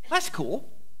 That's cool.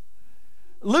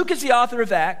 Luke is the author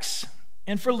of Acts,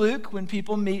 and for Luke, when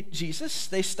people meet Jesus,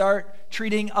 they start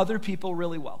treating other people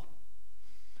really well.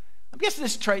 I'm guessing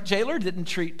this jailer didn't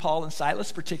treat Paul and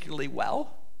Silas particularly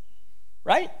well,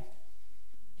 right?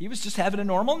 He was just having a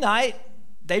normal night.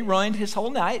 They ruined his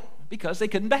whole night because they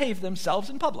couldn't behave themselves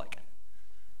in public.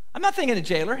 I'm not thinking the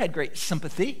jailer had great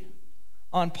sympathy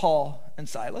on Paul and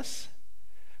Silas.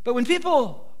 But when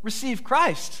people receive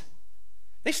Christ,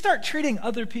 they start treating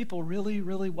other people really,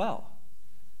 really well.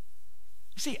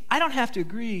 You see, I don't have to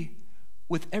agree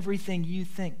with everything you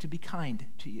think to be kind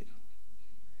to you.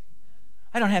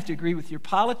 I don't have to agree with your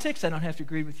politics. I don't have to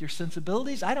agree with your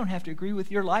sensibilities. I don't have to agree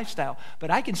with your lifestyle. But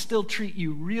I can still treat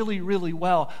you really, really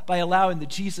well by allowing the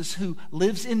Jesus who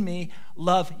lives in me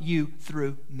love you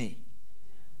through me.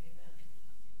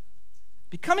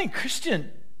 Becoming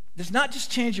Christian does not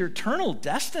just change your eternal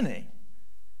destiny.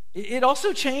 It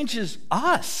also changes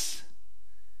us.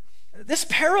 This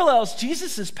parallels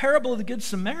Jesus' parable of the Good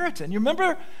Samaritan. You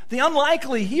remember the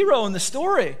unlikely hero in the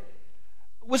story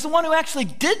was the one who actually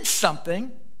did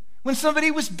something when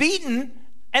somebody was beaten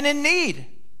and in need.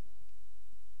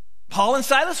 Paul and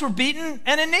Silas were beaten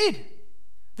and in need.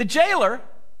 The jailer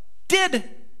did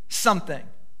something.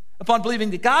 Upon believing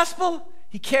the gospel,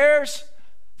 he cares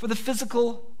for the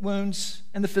physical wounds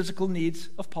and the physical needs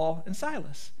of Paul and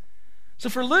Silas. So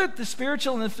for Luke, the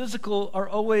spiritual and the physical are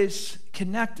always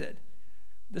connected.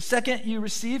 The second you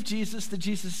receive Jesus, the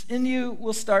Jesus in you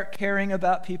will start caring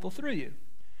about people through you.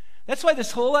 That's why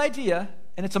this whole idea,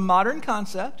 and it's a modern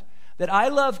concept, that I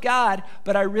love God,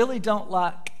 but I really don't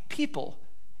like people,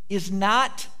 is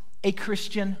not a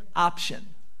Christian option.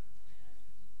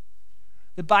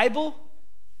 The Bible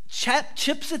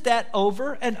chips at that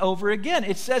over and over again.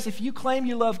 It says if you claim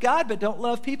you love God but don't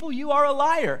love people, you are a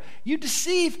liar. You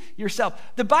deceive yourself.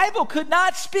 The Bible could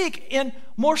not speak in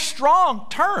more strong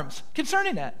terms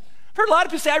concerning that. I've heard a lot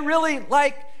of people say, I really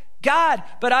like God,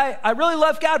 but I really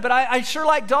love God, but I sure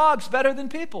like dogs better than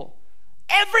people.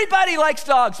 Everybody likes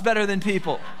dogs better than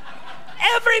people.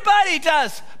 Everybody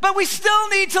does. But we still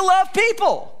need to love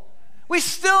people. We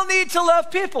still need to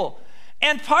love people.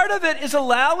 And part of it is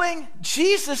allowing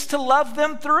Jesus to love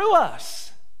them through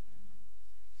us.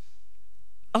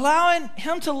 Allowing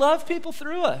him to love people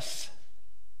through us.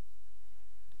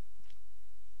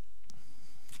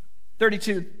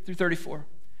 32 through 34.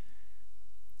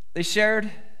 They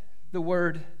shared the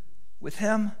word with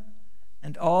him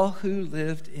and all who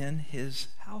lived in his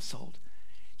household.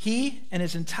 He and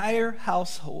his entire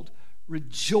household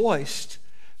rejoiced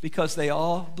because they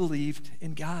all believed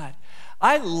in God.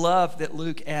 I love that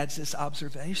Luke adds this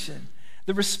observation.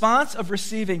 The response of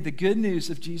receiving the good news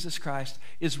of Jesus Christ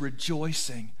is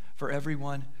rejoicing for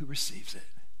everyone who receives it.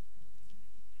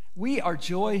 We are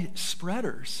joy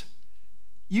spreaders.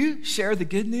 You share the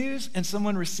good news and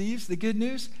someone receives the good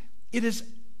news, it is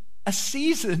a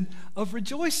season of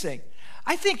rejoicing.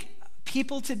 I think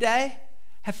people today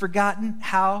have forgotten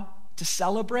how to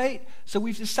celebrate, so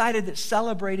we've decided that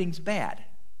celebrating's bad.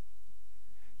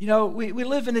 You know, we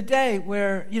live in a day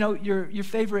where, you know, your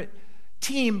favorite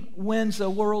team wins a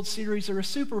World Series or a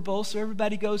Super Bowl, so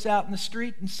everybody goes out in the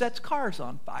street and sets cars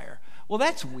on fire. Well,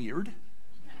 that's weird.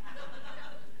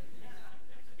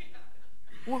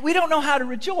 We don't know how to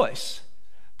rejoice,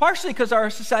 partially because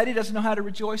our society doesn't know how to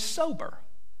rejoice sober.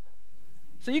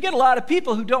 So you get a lot of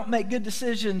people who don't make good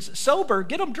decisions sober,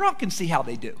 get them drunk and see how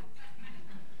they do.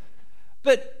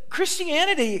 But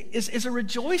Christianity is a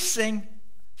rejoicing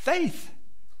faith.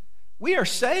 We are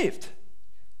saved.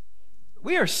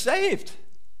 We are saved.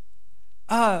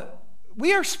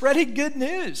 We are spreading good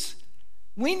news.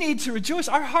 We need to rejoice.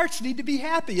 Our hearts need to be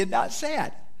happy and not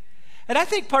sad. And I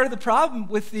think part of the problem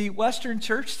with the Western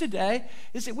church today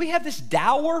is that we have this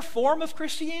dour form of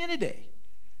Christianity.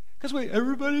 Because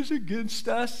everybody's against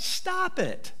us. Stop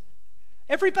it.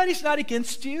 Everybody's not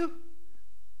against you.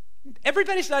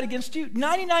 Everybody's not against you.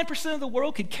 99% of the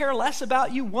world could care less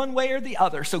about you one way or the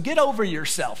other. So get over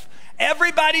yourself.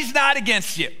 Everybody's not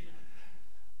against you.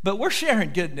 But we're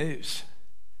sharing good news.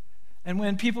 And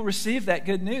when people receive that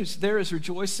good news, there is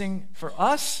rejoicing for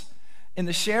us in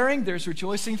the sharing. There's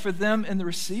rejoicing for them in the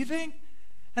receiving.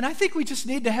 And I think we just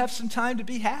need to have some time to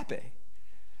be happy.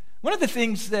 One of the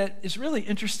things that is really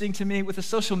interesting to me with the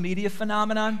social media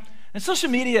phenomenon, and social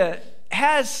media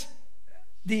has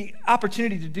the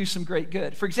opportunity to do some great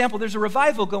good. For example, there's a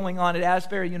revival going on at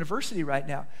Asbury University right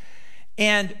now.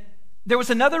 And there was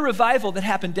another revival that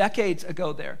happened decades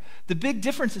ago there. The big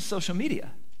difference is social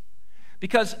media.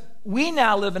 Because we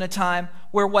now live in a time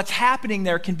where what's happening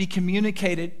there can be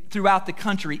communicated throughout the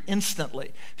country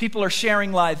instantly. People are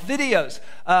sharing live videos.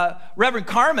 Reverend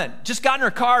Carmen just got in her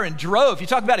car and drove. You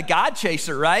talk about a God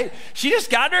chaser, right? She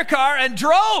just got in her car and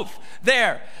drove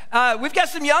there. We've got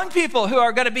some young people who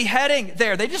are going to be heading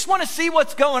there. They just want to see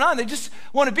what's going on. They just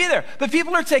want to be there. But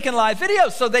people are taking live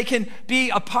videos so they can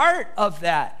be a part of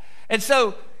that. And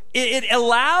so it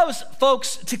allows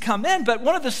folks to come in, but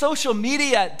one of the social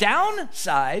media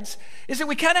downsides is that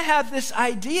we kind of have this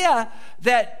idea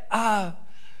that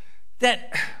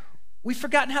we've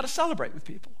forgotten how to celebrate with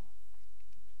people.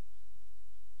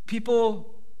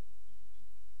 People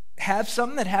have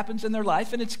something that happens in their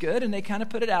life and it's good, and they kind of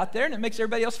put it out there, and it makes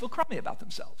everybody else feel crummy about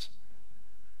themselves.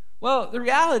 Well, the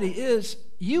reality is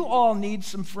you all need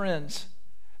some friends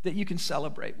that you can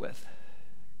celebrate with.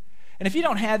 And if you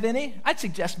don't have any, I'd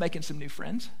suggest making some new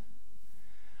friends.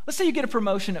 Let's say you get a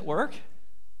promotion at work,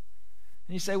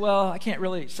 and you say, well, I can't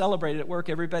really celebrate it at work.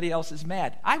 Everybody else is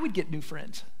mad. I would get new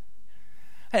friends.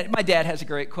 Hey, my dad has a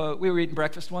great quote. We were eating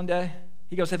breakfast one day.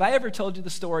 He goes, have I ever told you the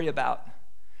story about?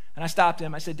 And I stopped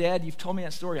him. I said, Dad, you've told me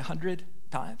that story 100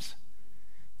 times.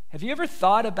 Have you ever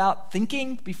thought about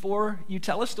thinking before you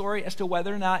tell a story as to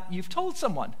whether or not you've told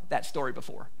someone that story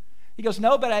before? He goes,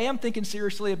 no, but I am thinking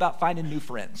seriously about finding new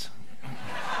friends.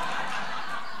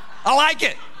 I like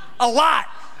it a lot.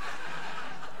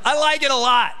 I like it a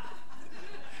lot.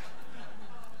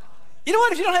 You know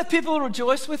what? If you don't have people to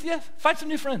rejoice with you, find some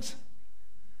new friends.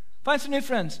 Find some new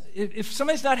friends. If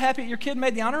somebody's not happy your kid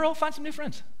made the honor roll, find some new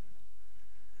friends.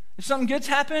 If something good's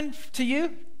happened to you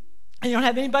and you don't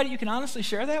have anybody you can honestly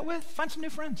share that with, find some new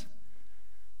friends.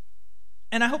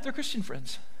 And I hope they're Christian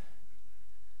friends,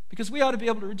 because we ought to be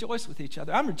able to rejoice with each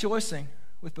other. I'm rejoicing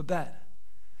with Babette.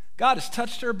 God has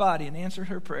touched her body and answered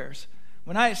her prayers.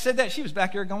 When I said that, she was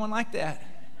back there going like that.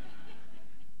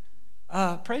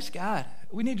 Praise God.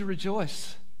 We need to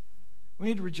rejoice. We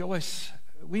need to rejoice.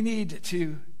 We need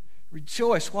to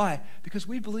rejoice. Why? Because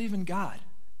we believe in God.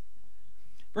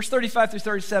 Verse 35 through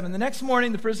 37. The next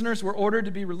morning, the prisoners were ordered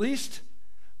to be released,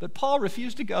 but Paul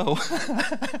refused to go.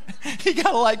 You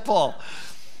gotta like Paul.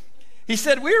 He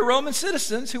said, we are Roman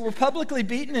citizens who were publicly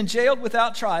beaten and jailed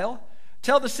without trial.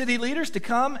 Tell the city leaders to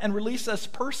come and release us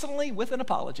personally with an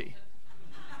apology.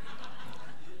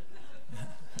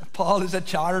 Paul is a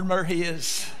charmer, he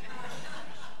is.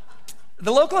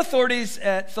 The local authorities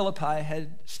at Philippi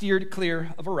had steered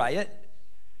clear of a riot.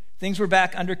 Things were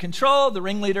back under control. The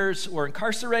ringleaders were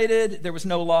incarcerated. There was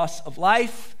no loss of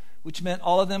life, which meant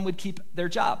all of them would keep their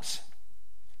jobs.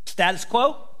 Status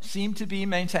quo seemed to be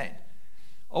maintained.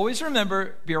 Always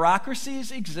remember,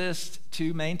 bureaucracies exist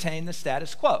to maintain the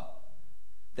status quo.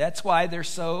 That's why they're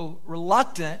so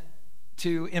reluctant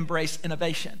to embrace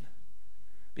innovation,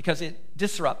 because it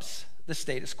disrupts the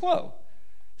status quo.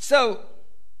 So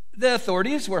the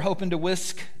authorities were hoping to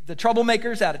whisk the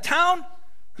troublemakers out of town,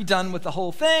 be done with the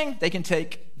whole thing. They can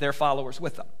take their followers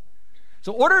with them.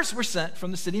 So orders were sent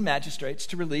from the city magistrates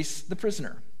to release the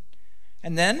prisoner.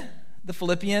 And then the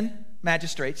Philippian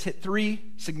magistrates hit 3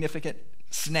 significant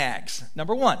snags.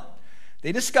 Number 1,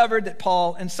 they discovered that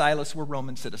Paul and Silas were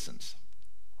Roman citizens.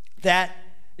 That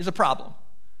is a problem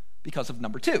because of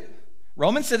number 2.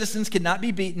 Roman citizens could not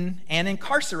be beaten and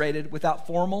incarcerated without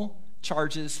formal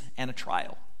charges and a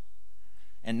trial.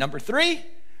 And number 3,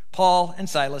 Paul and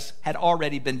Silas had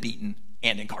already been beaten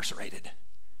and incarcerated.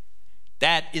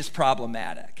 That is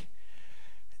problematic.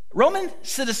 Roman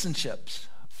citizenships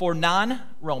for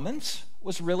non-Romans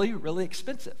was really, really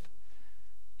expensive.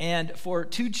 And for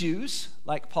 2 Jews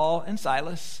like Paul and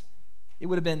Silas, it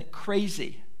would have been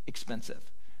crazy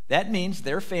expensive. That means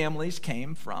their families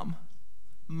came from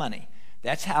money.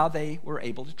 That's how they were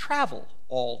able to travel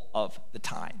all of the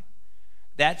time.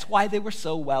 That's why they were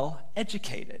so well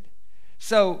educated.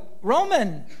 So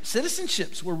Roman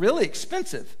citizenships were really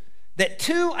expensive. That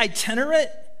 2 itinerant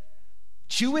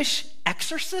Jewish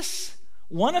exorcists,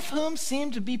 one of whom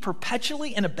seemed to be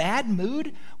perpetually in a bad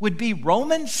mood, would be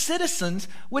Roman citizens,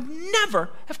 would never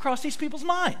have crossed these people's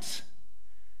minds.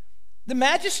 The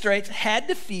magistrates had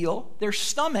to feel their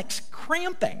stomachs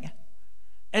cramping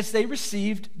as they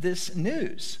received this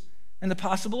news, and the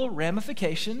possible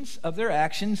ramifications of their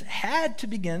actions had to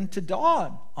begin to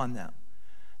dawn on them.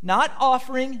 Not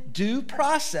offering due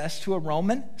process to a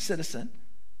Roman citizen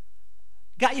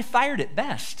got you fired at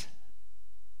best.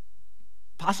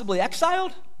 Possibly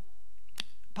exiled,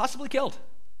 possibly killed.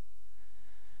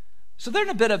 So they're in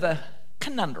a bit of a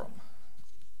conundrum.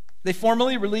 They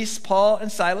formally release Paul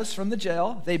and Silas from the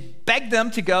jail. They beg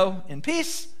them to go in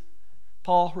peace.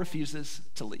 Paul refuses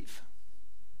to leave.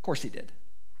 Of course he did.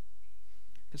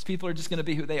 Because people are just going to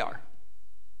be who they are.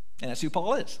 And that's who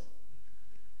Paul is.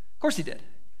 Of course he did.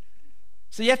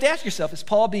 So you have to ask yourself, is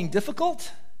Paul being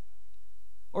difficult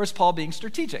or is Paul being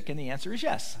strategic? And the answer is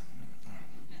yes.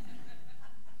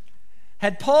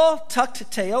 Had Paul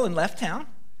tucked tail and left town,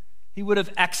 he would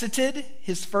have exited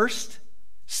his first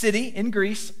city in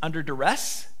Greece under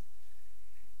duress,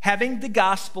 having the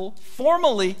gospel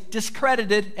formally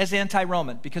discredited as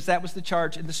anti-Roman, because that was the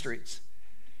charge in the streets.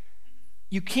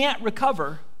 You can't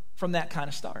recover from that kind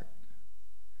of start.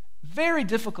 Very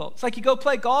difficult. It's like you go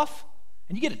play golf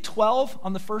and you get a 12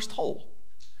 on the first hole.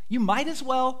 You might as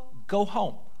well go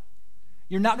home.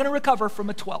 You're not going to recover from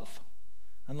a 12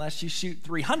 unless you shoot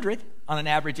 300 on an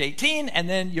average 18, and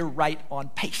then you're right on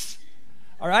pace.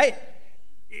 All right?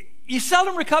 You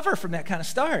seldom recover from that kind of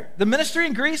start. The ministry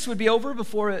in Greece would be over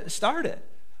before it started.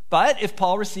 But if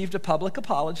Paul received a public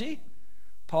apology,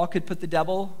 Paul could put the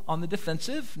devil on the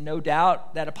defensive. No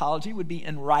doubt that apology would be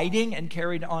in writing and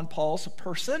carried on Paul's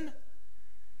person.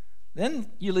 Then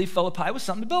you leave Philippi with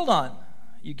something to build on.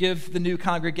 You give the new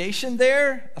congregation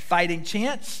there a fighting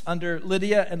chance under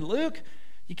Lydia and Luke.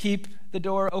 You keep the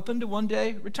door open to one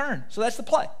day return. So that's the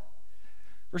play.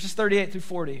 Verses 38 through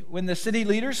 40. When the city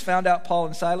leaders found out Paul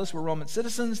and Silas were Roman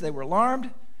citizens, they were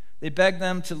alarmed. They begged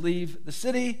them to leave the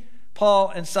city. Paul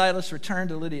and Silas returned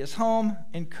to Lydia's home,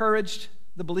 encouraged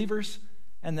the believers,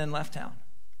 and then left town.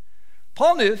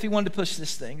 Paul knew if he wanted to push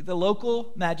this thing, the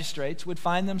local magistrates would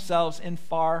find themselves in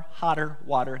far hotter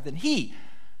water than he.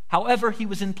 However, he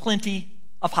was in plenty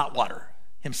of hot water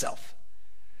himself.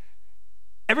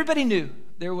 Everybody knew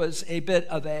there was a bit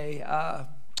of a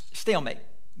stalemate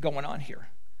going on here.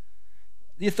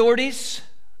 The authorities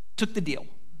took the deal.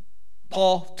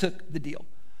 Paul took the deal.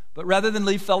 But rather than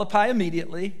leave Philippi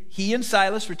immediately, he and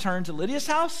Silas returned to Lydia's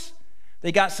house.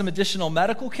 They got some additional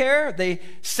medical care. They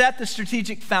set the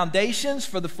strategic foundations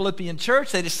for the Philippian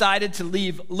church. They decided to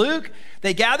leave Luke.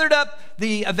 They gathered up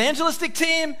the evangelistic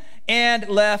team and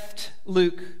left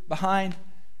Luke behind.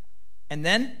 And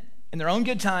then, in their own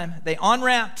good time, they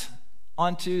on-ramped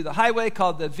onto the highway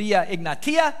called the Via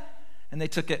Egnatia, and they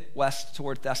took it west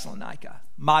toward Thessalonica,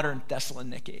 modern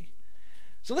Thessaloniki.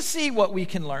 So let's see what we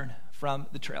can learn from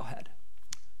the Trailhead.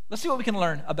 Let's see what we can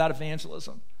learn about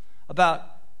evangelism, about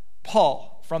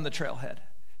Paul from the Trailhead.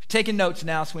 If you're taking notes,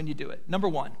 now is when you do it. Number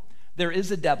one, there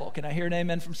is a devil. Can I hear an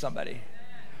amen from somebody?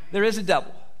 there is a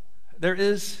devil. There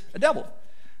is a devil.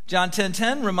 John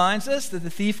 10:10 reminds us that the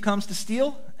thief comes to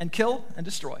steal and kill and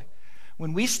destroy.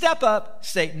 When we step up,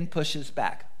 Satan pushes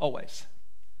back, always,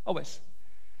 always.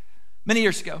 Many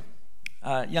years ago,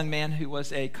 a young man who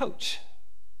was a coach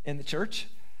in the church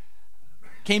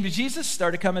came to Jesus,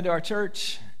 started coming to our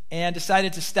church, and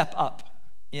decided to step up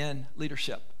in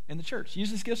leadership in the church,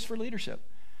 use his gifts for leadership.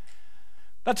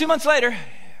 About 2 months later,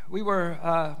 we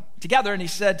were together, and he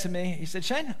said to me, he said,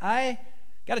 Shane, I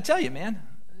got to tell you, man,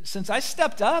 since I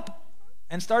stepped up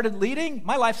and started leading,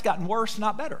 my life's gotten worse,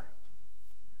 not better.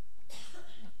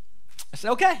 I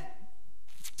said, okay.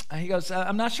 He goes,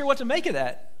 I'm not sure what to make of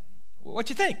that. What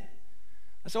you think?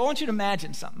 I said, I want you to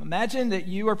imagine something. Imagine that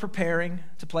you are preparing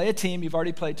to play a team. You've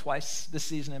already played twice this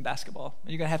season in basketball,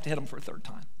 and you're going to have to hit them for a third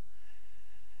time.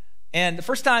 And the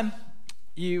first time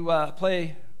you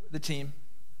play the team,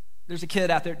 there's a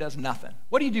kid out there that does nothing.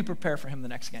 What do you do to prepare for him the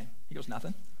next game? He goes,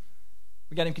 nothing.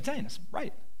 We got him contained. I said,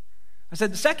 right. I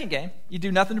said, the second game, you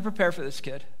do nothing to prepare for this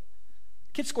kid.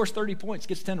 The kid scores 30 points,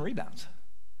 gets 10 rebounds.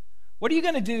 What are you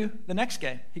going to do the next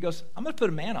game? He goes, I'm going to put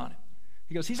a man on him.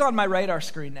 He goes, he's on my radar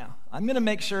screen now. I'm going to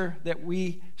make sure that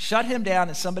we shut him down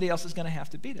and somebody else is going to have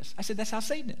to beat us. I said, that's how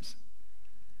Satan is.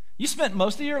 You spent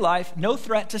most of your life no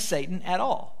threat to Satan at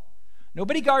all.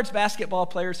 Nobody guards basketball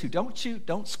players who don't shoot,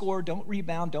 don't score, don't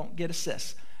rebound, don't get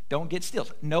assists, don't get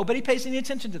steals. Nobody pays any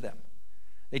attention to them.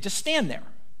 They just stand there.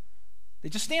 They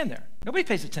just stand there. Nobody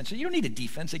pays attention. You don't need a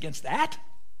defense against that.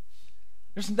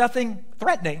 There's nothing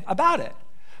threatening about it.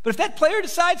 But if that player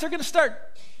decides they're going to start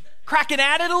cracking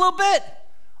at it a little bit,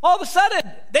 all of a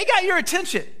sudden, they got your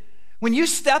attention. When you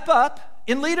step up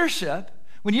in leadership,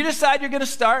 when you decide you're going to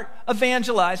start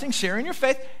evangelizing, sharing your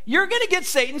faith, you're going to get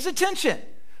Satan's attention.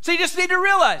 So you just need to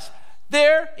realize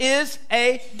there is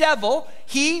a devil.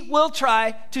 He will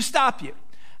try to stop you.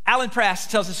 Alan Prass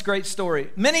tells this great story.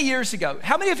 Many years ago,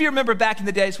 how many of you remember back in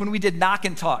the days when we did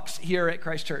knock-and talks here at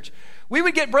Christ Church? We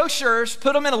would get brochures,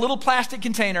 put them in a little plastic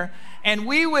container, and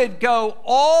we would go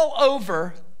all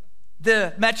over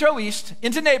the Metro East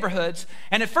into neighborhoods.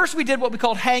 And at first we did what we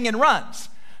called hang and runs.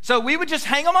 So we would just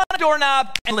hang them on a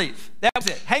doorknob and leave. That was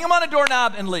it. Hang them on a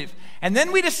doorknob and leave. And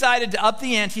then we decided to up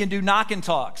the ante and do knock-and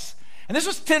talks. And this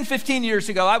was 10, 15 years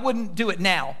ago. I wouldn't do it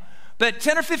now. But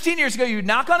 10 or 15 years ago, you'd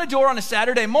knock on a door on a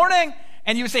Saturday morning,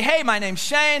 and you would say, hey, my name's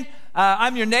Shane.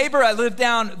 I'm your neighbor. I live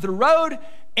down the road,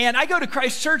 and I go to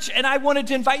Christ Church, and I wanted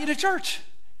to invite you to church.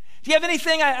 Do you have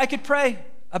anything I could pray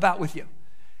about with you?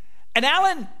 And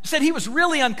Alan said he was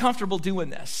really uncomfortable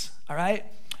doing this, all right?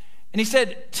 And he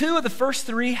said 2 of the first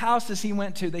 3 houses he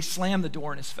went to, they slammed the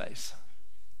door in his face.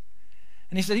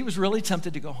 And he said he was really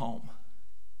tempted to go home.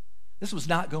 This was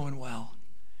not going well.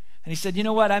 And he said, you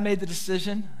know what? I made the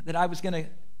decision that I was going to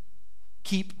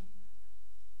keep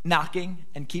knocking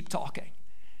and keep talking.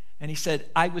 And he said,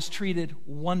 I was treated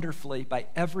wonderfully by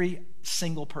every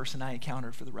single person I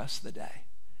encountered for the rest of the day.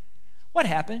 What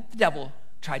happened? The devil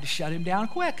tried to shut him down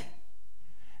quick.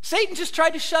 Satan just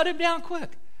tried to shut him down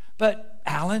quick. But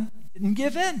Alan didn't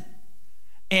give in.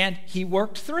 And he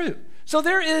worked through. So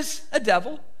there is a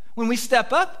devil. When we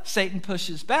step up, Satan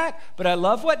pushes back. But I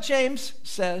love what James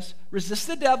says, resist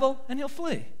the devil and he'll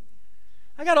flee.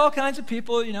 I got all kinds of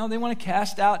people, you know, they want to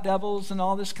cast out devils and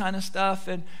all this kind of stuff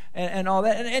and all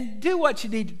that. And do what you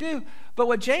need to do. But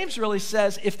what James really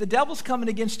says, if the devil's coming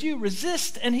against you,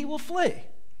 resist and he will flee.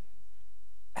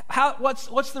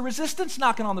 What's the resistance?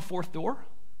 Knocking on the 4th door.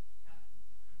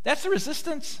 That's the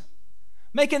resistance.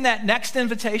 Making that next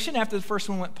invitation after the first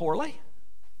one went poorly.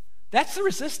 That's the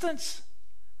resistance.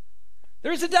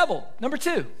 There is a devil. Number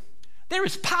 2, there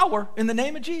is power in the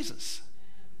name of Jesus.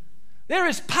 There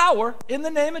is power in the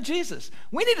name of Jesus.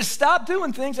 We need to stop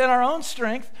doing things in our own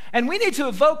strength, and we need to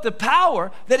evoke the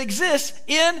power that exists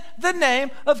in the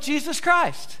name of Jesus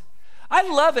Christ. I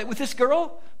love it with this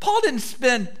girl. Paul didn't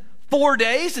spend 4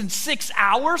 days and 6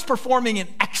 hours performing an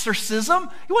exorcism.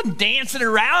 He wasn't dancing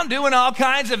around doing all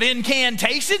kinds of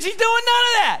incantations. He's doing none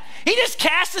of that. He just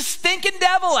cast the stinking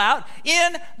devil out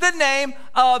in the name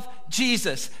of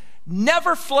Jesus.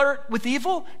 Never flirt with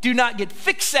evil. Do not get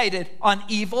fixated on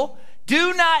evil.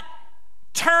 Do not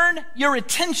turn your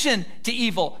attention to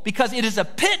evil because it is a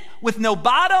pit with no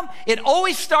bottom. It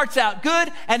always starts out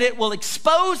good and it will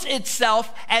expose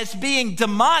itself as being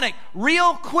demonic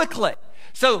real quickly.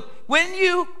 So when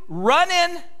you run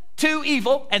into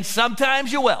evil, and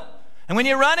sometimes you will, and when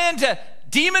you run into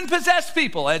demon-possessed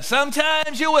people, and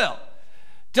sometimes you will,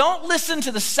 don't listen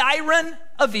to the siren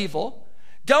of evil.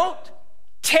 Don't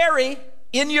tarry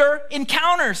in your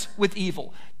encounters with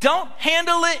evil. Don't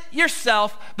handle it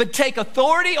yourself, but take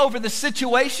authority over the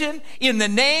situation in the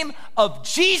name of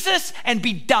Jesus and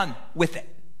be done with it.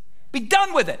 Be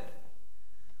done with it.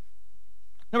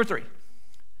 Number 3,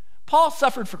 Paul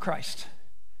suffered for Christ.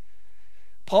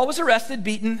 Paul was arrested,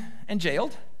 beaten, and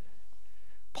jailed.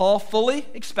 Paul fully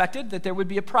expected that there would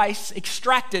be a price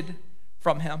extracted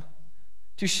from him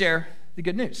to share the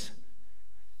good news.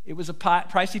 It was a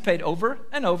price he paid over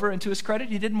and over, and to his credit,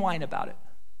 he didn't whine about it.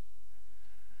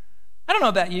 I don't know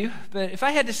about you, but if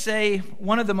I had to say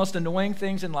one of the most annoying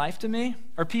things in life to me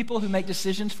are people who make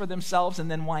decisions for themselves and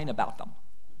then whine about them.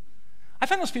 I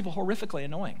find those people horrifically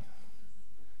annoying.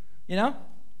 You know?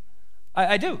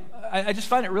 I do. I just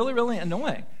find it really, really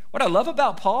annoying. What I love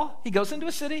about Paul, he goes into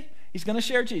a city, he's going to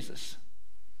share Jesus.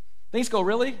 Things go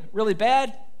really, really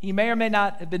bad. He may or may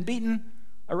not have been beaten,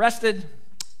 arrested,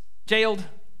 jailed.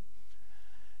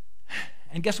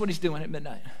 And guess what he's doing at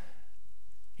midnight?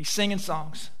 He's singing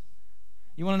songs.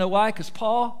 You want to know why? Because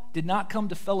Paul did not come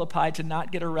to Philippi to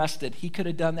not get arrested. He could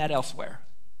have done that elsewhere.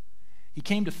 He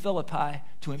came to Philippi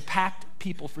to impact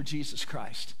people for Jesus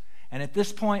Christ. And at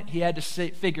this point, he had to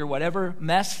figure whatever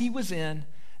mess he was in,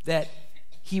 that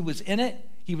he was in it,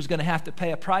 he was going to have to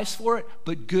pay a price for it,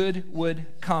 but good would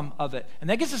come of it. And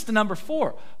that gets us to number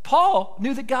 4. Paul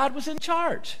knew that God was in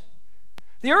charge.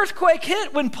 The earthquake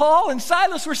hit when Paul and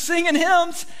Silas were singing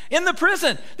hymns in the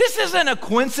prison. This isn't a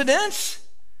coincidence.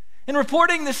 In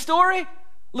reporting this story,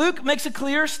 Luke makes a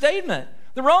clear statement.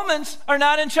 The Romans are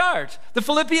not in charge. The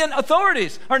Philippian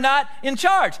authorities are not in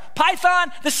charge. Python,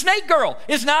 the snake girl,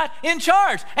 is not in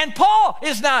charge. And Paul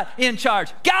is not in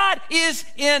charge. God is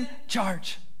in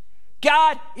charge.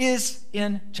 God is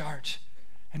in charge.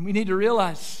 And we need to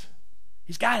realize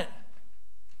he's got it.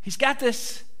 He's got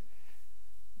this.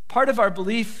 Part of our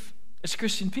belief as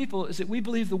Christian people is that we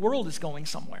believe the world is going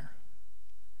somewhere.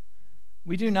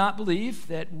 We do not believe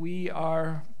that we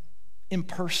are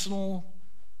impersonal.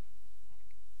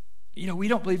 We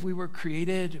don't believe we were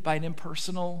created by an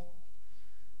impersonal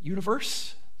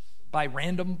universe, by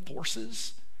random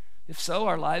forces. If so,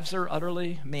 our lives are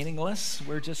utterly meaningless.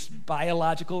 We're just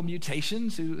biological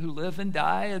mutations who live and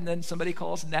die, and then somebody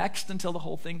calls next until the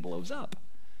whole thing blows up.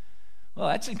 Well,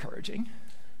 that's encouraging.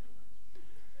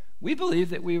 We believe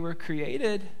that we were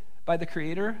created by the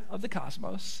creator of the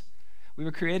cosmos. We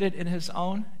were created in his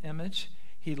own image.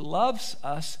 He loves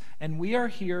us, and we are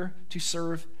here to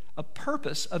serve a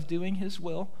purpose of doing his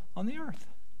will on the earth.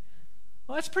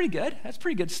 Well, that's pretty good. That's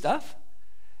pretty good stuff.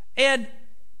 And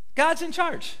God's in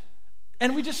charge.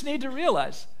 And we just need to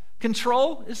realize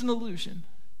control is an illusion.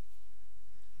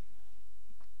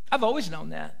 I've always known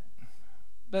that.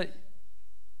 But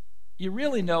you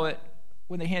really know it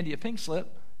when they hand you a pink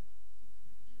slip,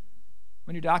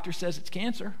 when your doctor says it's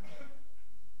cancer,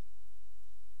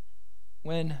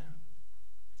 when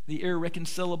the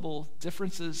irreconcilable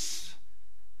differences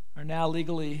are now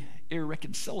legally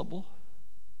irreconcilable,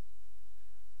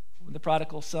 when the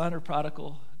prodigal son or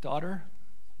prodigal daughter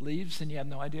leaves and you have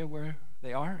no idea where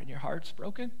they are and your heart's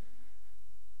broken.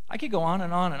 I could go on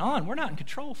and on and on. We're not in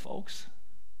control, folks.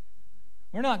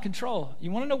 We're not in control.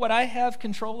 You want to know what I have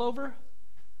control over?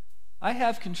 I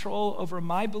have control over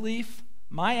my belief,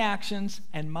 my actions,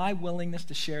 and my willingness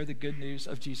to share the good news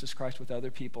of Jesus Christ with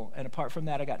other people. And apart from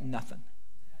that, I got nothing.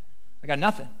 I got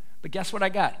nothing. But guess what I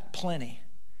got? Plenty.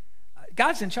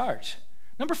 God's in charge.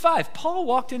 Number 5, Paul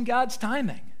walked in God's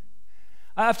timing.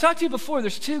 I've talked to you before,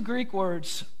 there's 2 Greek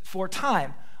words for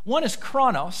time. One is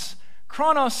chronos.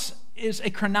 Chronos is a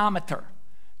chronometer.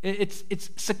 It's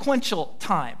sequential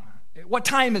time. What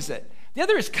time is it? The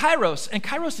other is kairos, and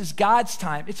kairos is God's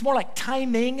time. It's more like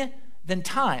timing than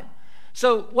time.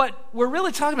 So what we're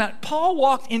really talking about, Paul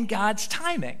walked in God's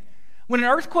timing. When an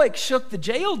earthquake shook the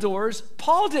jail doors,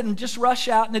 Paul didn't just rush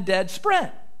out in a dead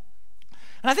sprint.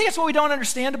 And I think that's what we don't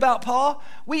understand about Paul.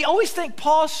 We always think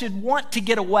Paul should want to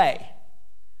get away.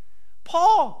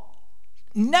 Paul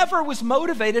never was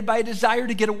motivated by a desire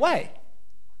to get away.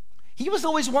 He was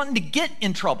always wanting to get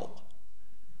in trouble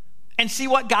and see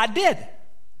what God did.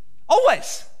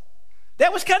 Always.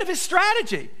 That was kind of his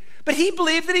strategy. But he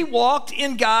believed that he walked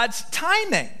in God's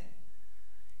timing.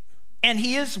 And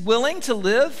he is willing to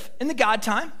live in the God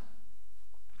time.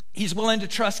 He's willing to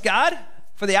trust God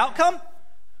for the outcome,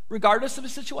 regardless of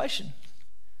his situation.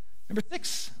 Number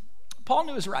 6, Paul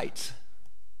knew his rights.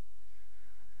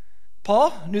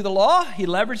 Paul knew the law. He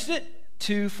leveraged it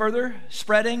to further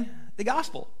spreading the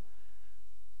gospel.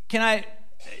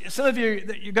 Some of you,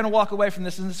 you're going to walk away from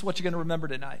this, and this is what you're going to remember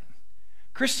tonight.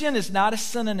 Christian is not a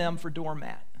synonym for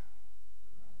doormat.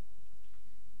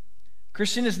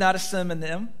 Christian is not a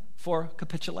synonym for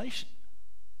capitulation.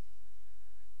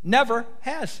 Never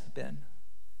has been.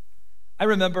 I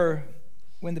remember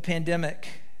when the pandemic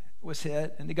was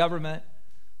hit and the government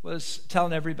was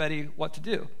telling everybody what to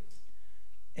do.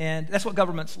 And that's what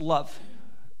governments love,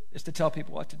 is to tell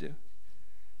people what to do.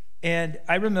 And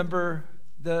I remember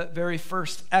the very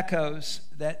first echoes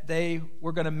that they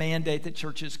were going to mandate that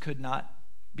churches could not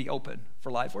be open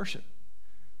for live worship.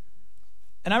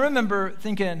 And I remember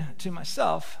thinking to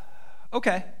myself,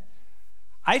 okay,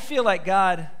 I feel like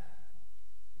God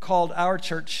called our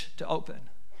church to open.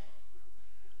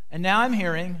 And now I'm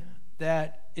hearing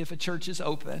that if a church is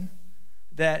open,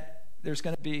 that there's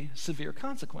going to be severe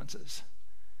consequences.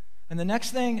 And the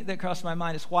next thing that crossed my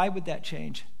mind is, why would that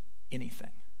change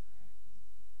anything?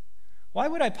 Why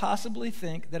would I possibly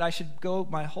think that I should go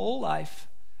my whole life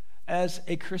as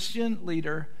a Christian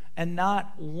leader and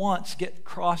not once get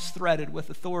cross-threaded with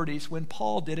authorities when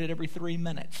Paul did it every 3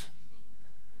 minutes?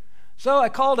 So I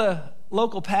called a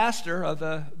local pastor of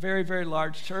a very, very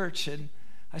large church, and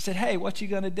I said, hey, what you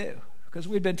going to do? Because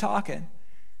we'd been talking.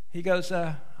 He goes,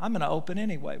 I'm going to open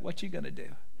anyway. What you going to do?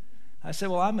 I said,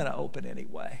 well, I'm going to open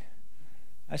anyway.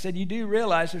 I said, you do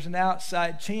realize there's an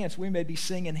outside chance we may be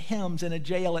singing hymns in a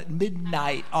jail at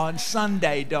midnight on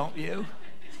Sunday, don't you?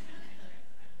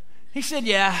 He said,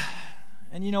 yeah.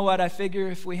 And you know what I figure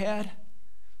if we had?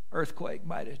 Earthquake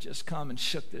might have just come and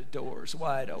shook the doors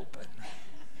wide open.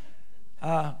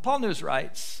 Paul News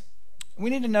writes, we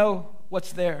need to know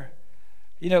what's there.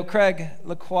 You know, Craig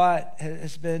LaQuat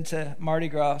has been to Mardi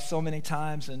Gras so many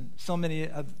times, and so many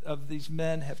of these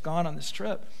men have gone on this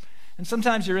trip. And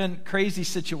sometimes you're in crazy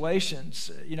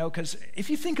situations, you know, because if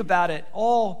you think about it,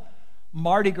 all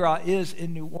Mardi Gras is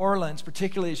in New Orleans,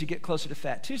 particularly as you get closer to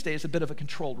Fat Tuesday, is a bit of a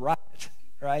controlled riot,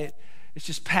 right? It's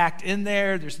just packed in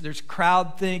there. There's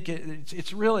crowd think.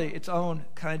 It's really its own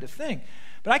kind of thing.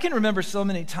 But I can remember so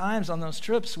many times on those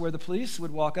trips where the police would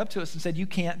walk up to us and said, you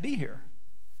can't be here.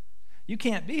 You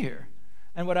can't be here.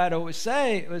 And what I'd always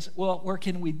say was, well, where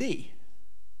can we be?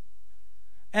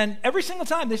 And every single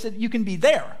time they said, you can be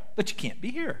there, but you can't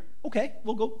be here. Okay,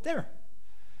 we'll go there.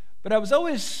 But I was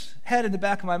always had in the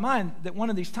back of my mind that one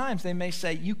of these times they may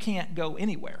say, you can't go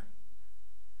anywhere.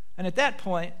 And at that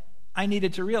point, I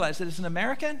needed to realize that as an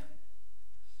American,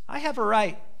 I have a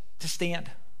right to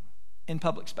stand in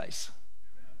public space.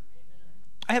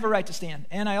 I have a right to stand.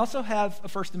 And I also have a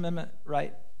First Amendment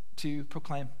right to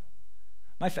proclaim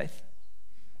my faith.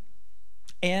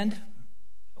 And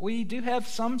we do have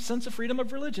some sense of freedom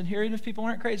of religion here, even if people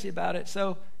aren't crazy about it.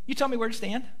 So you tell me where to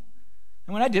stand.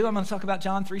 And when I do, I'm going to talk about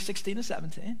John 3:16 and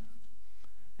 17.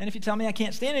 And if you tell me I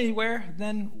can't stand anywhere,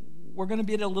 then we're going to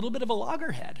be at a little bit of a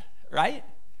loggerhead, right?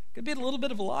 Could be at a little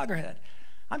bit of a loggerhead.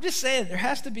 I'm just saying there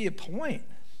has to be a point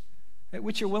at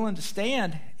which you're willing to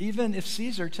stand, even if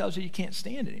Caesar tells you can't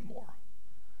stand anymore.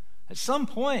 At some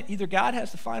point, either God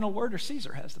has the final word or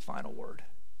Caesar has the final word.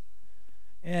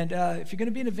 And if you're going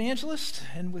to be an evangelist,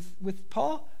 and with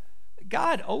Paul,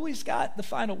 God always got the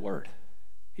final word.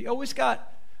 He always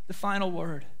got the final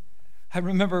word. I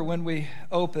remember when we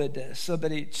opened,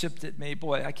 somebody chipped at me.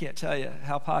 Boy, I can't tell you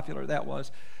how popular that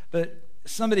was. But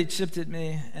somebody chipped at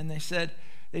me, and they said,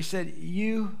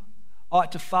 you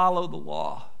ought to follow the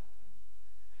law.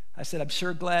 I said, I'm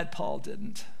sure glad Paul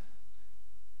didn't.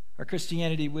 Our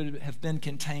Christianity would have been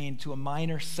contained to a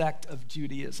minor sect of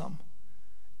Judaism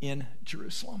in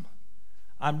Jerusalem.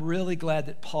 I'm really glad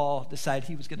that Paul decided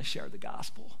he was going to share the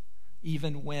gospel,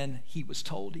 even when he was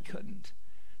told he couldn't.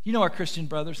 You know our Christian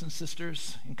brothers and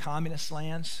sisters in communist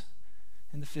lands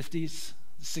in the 50s,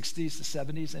 the 60s, the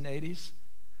 70s, and 80s.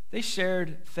 They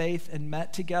shared faith and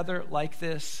met together like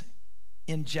this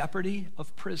in jeopardy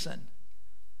of prison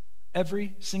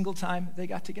every single time they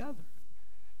got together.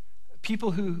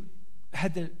 People who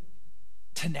had the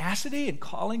tenacity and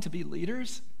calling to be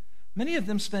leaders, many of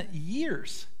them spent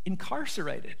years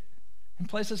incarcerated in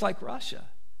places like Russia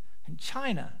and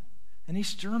China and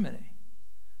East Germany.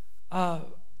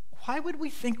 Why would we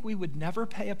think we would never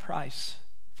pay a price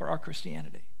for our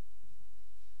Christianity?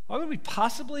 Why would we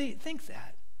possibly think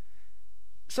that?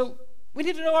 So we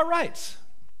need to know our rights.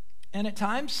 And at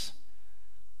times,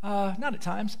 not at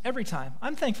times, every time,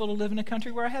 I'm thankful to live in a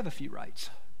country where I have a few rights.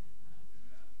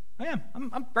 I am.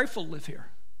 I'm grateful to live here.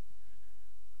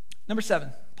 Number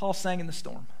 7, Paul sang in the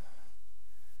storm.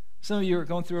 Some of you are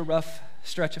going through a rough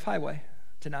stretch of highway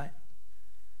tonight.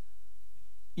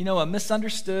 You know, a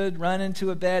misunderstood, run into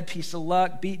a bad piece of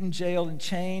luck, beaten, jailed, and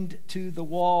chained to the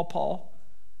wall, Paul,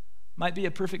 might be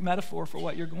a perfect metaphor for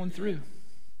what you're going through.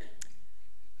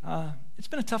 It's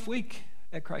been a tough week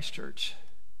at Christ Church.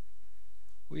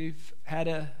 We've had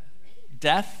a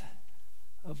death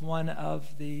of one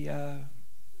of the,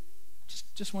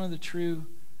 just one of the true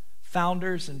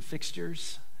founders and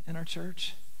fixtures in our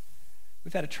church.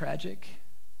 We've had a tragic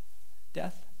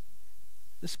death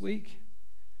this week.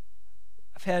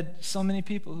 I've had so many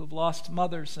people who have lost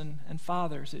mothers and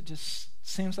fathers. It just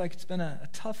seems like it's been a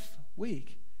tough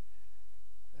week.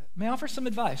 May I offer some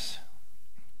advice?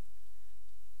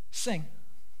 Sing.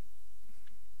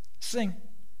 Sing.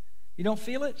 You don't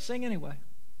feel it? Sing anyway.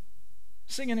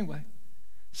 Sing anyway.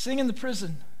 Sing in the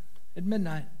prison at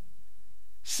midnight.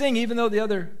 Sing even though the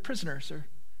other prisoners are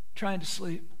trying to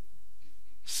sleep.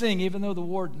 Sing even though the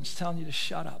warden's telling you to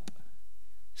shut up.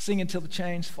 Sing until the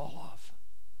chains fall off.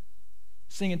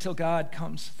 Sing until God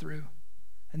comes through.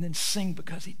 And then sing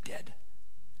because he did.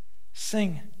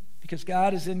 Sing because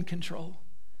God is in control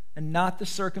and not the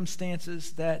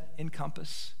circumstances that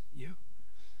encompass you.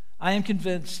 I am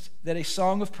convinced that a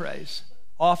song of praise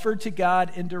offered to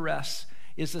God in duress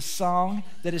is a song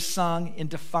that is sung in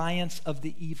defiance of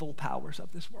the evil powers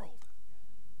of this world.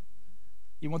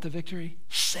 You want the victory?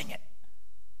 Sing it.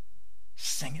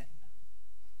 Sing it.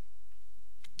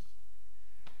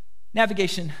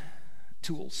 Navigation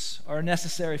tools are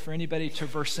necessary for anybody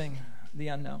traversing the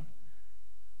unknown.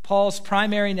 Paul's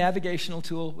primary navigational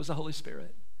tool was the Holy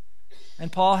Spirit.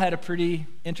 And Paul had a pretty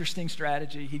interesting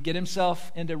strategy. He'd get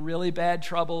himself into really bad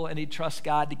trouble and he'd trust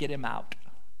God to get him out.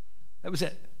 That was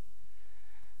it.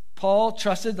 Paul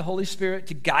trusted the Holy Spirit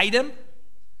to guide him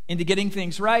into getting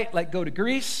things right, like go to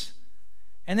Greece.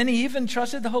 And then he even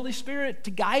trusted the Holy Spirit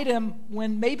to guide him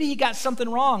when maybe he got something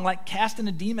wrong, like casting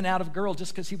a demon out of a girl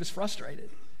just because he was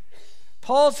frustrated.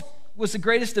 Paul was the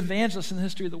greatest evangelist in the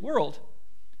history of the world.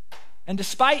 And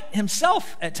despite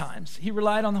himself at times, he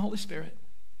relied on the Holy Spirit.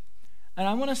 And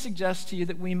I want to suggest to you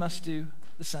that we must do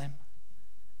the same.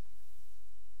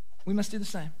 We must do the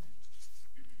same.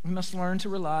 We must learn to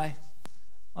rely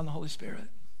on the Holy Spirit.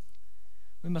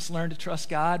 We must learn to trust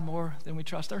God more than we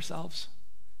trust ourselves.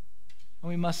 And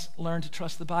we must learn to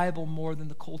trust the Bible more than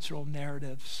the cultural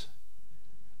narratives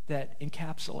that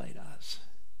encapsulate us.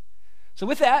 So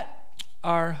with that,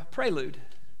 our prelude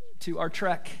to our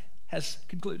trek has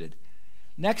concluded.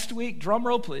 Next week, drum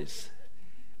roll please,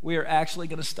 we are actually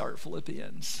going to start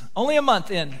Philippians. Only a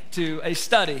month into a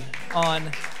study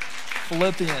on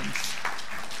Philippians.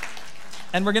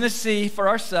 And we're going to see for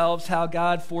ourselves how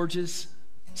God forges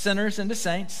sinners into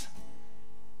saints,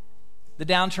 the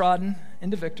downtrodden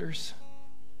into victors,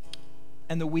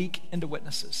 and the weak into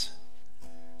witnesses.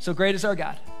 So great is our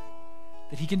God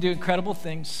that he can do incredible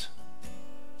things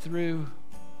through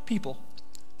people,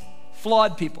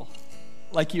 flawed people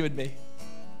like you and me.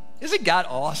 Isn't God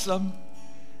awesome?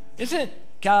 Isn't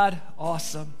God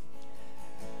awesome?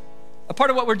 A part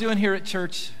of what we're doing here at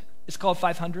church is called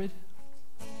 500.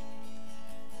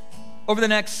 Over the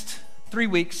next 3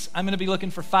 weeks, I'm going to be looking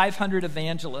for 500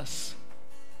 evangelists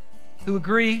who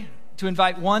agree to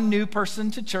invite one new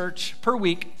person to church per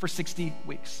week for 60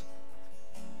 weeks.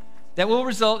 That will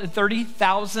result in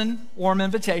 30,000 warm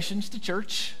invitations to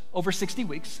church over 60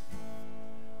 weeks.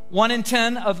 1 in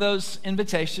 10 of those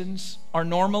invitations are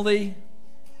normally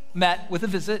met with a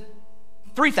visit,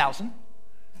 3,000.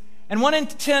 And 1 in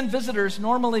 10 visitors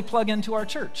normally plug into our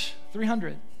church,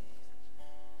 300.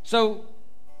 So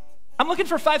I'm looking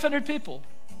for 500 people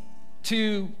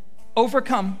to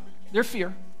overcome their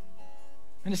fear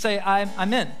and to say,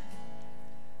 I'm in.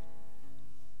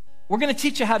 We're going to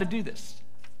teach you how to do this.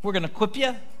 We're going to equip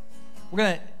you. We're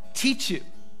going to teach you.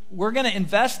 We're going to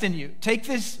invest in you. Take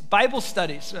these Bible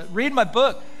studies. Read my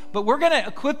book. But we're going to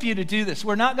equip you to do this.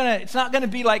 It's not going to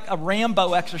be like a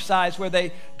Rambo exercise where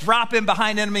they drop in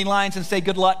behind enemy lines and say,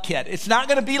 good luck, kid. It's not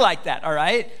going to be like that, all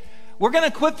right? We're going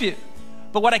to equip you.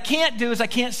 But what I can't do is I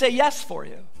can't say yes for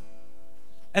you.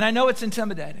 And I know it's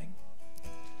intimidating.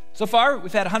 So far,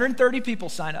 we've had 130 people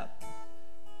sign up.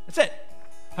 That's it.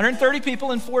 130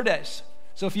 people in 4 days.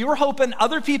 So if you were hoping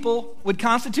other people would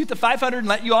constitute the 500 and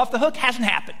let you off the hook, hasn't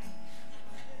happened.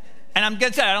 And I'm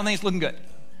going to tell you, I don't think it's looking good.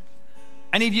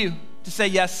 I need you to say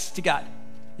yes to God.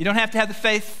 You don't have to have the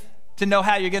faith to know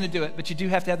how you're going to do it, but you do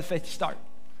have to have the faith to start.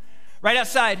 Right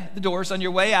outside the doors on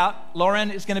your way out, Lauren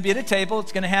is going to be at a table.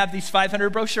 It's going to have these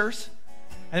 500 brochures,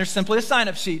 and there's simply a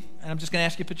sign-up sheet. And I'm just going to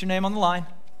ask you to put your name on the line.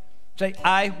 Say,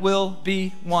 I will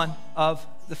be one of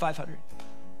the 500.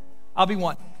 I'll be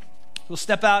one. We'll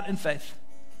step out in faith.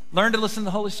 Learn to listen to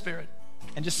the Holy Spirit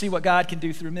and just see what God can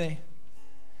do through me.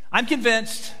 I'm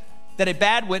convinced that a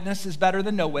bad witness is better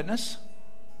than no witness.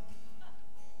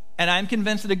 And I'm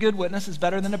convinced that a good witness is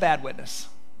better than a bad witness.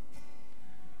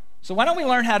 So why don't we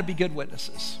learn how to be good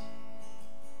witnesses?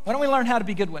 Why don't we learn how to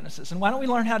be good witnesses? And why don't we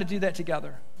learn how to do that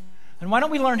together? And why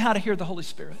don't we learn how to hear the Holy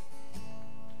Spirit?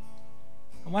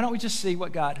 And why don't we just see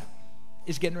what God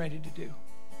is getting ready to do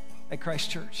at Christ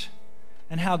Church?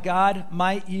 And how God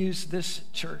might use this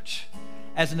church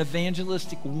as an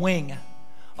evangelistic wing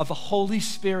of a Holy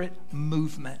Spirit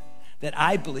movement that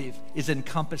I believe is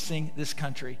encompassing this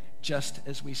country just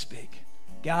as we speak.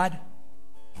 God,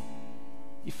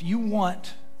 if you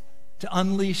want to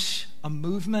unleash a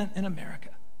movement in America,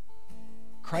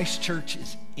 Christ Church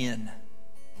is in,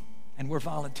 and we're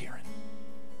volunteering.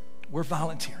 We're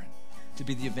volunteering to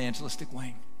be the evangelistic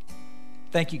wing.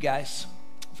 Thank you guys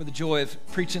for the joy of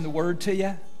preaching the word to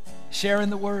you, sharing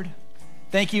the word.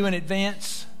 Thank you in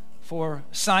advance for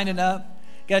signing up.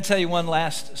 Got to tell you one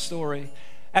last story.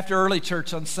 After early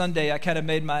church on Sunday, I kind of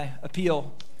made my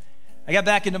appeal. I got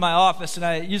back into my office, and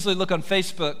I usually look on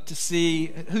Facebook to see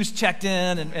who's checked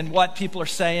in and what people are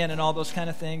saying and all those kind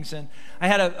of things. And I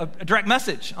had a direct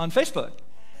message on Facebook.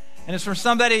 And it's from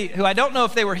somebody who I don't know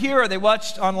if they were here or they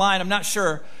watched online, I'm not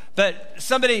sure. But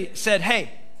somebody said,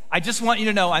 hey, I just want you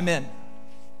to know I'm in,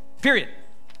 period.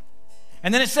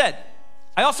 And then it said,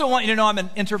 I also want you to know I'm an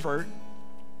introvert.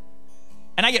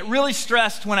 And I get really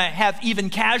stressed when I have even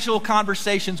casual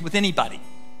conversations with anybody.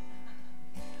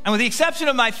 And with the exception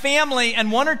of my family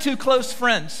and one or two close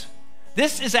friends,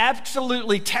 this is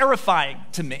absolutely terrifying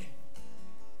to me.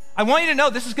 I want you to know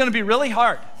this is going to be really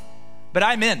hard, but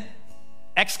I'm in,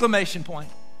 exclamation point.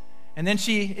 And then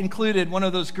she included one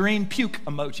of those green puke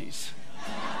emojis.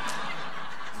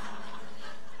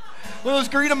 One of those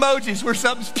green emojis where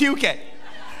something's puking.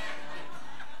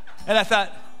 And I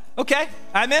thought, okay,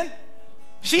 I'm in.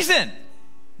 She's in.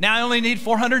 Now I only need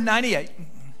 498.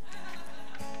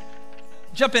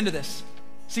 Jump into this.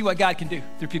 See what God can do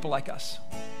through people like us.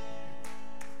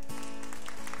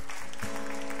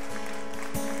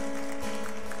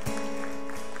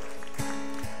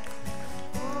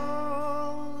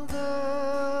 All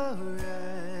the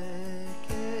wreckage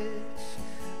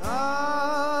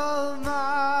of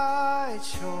my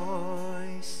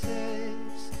choices,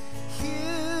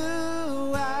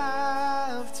 you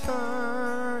have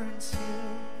turned to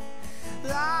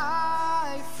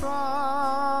life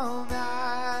from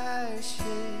ashes,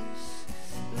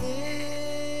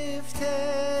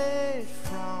 lifted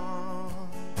from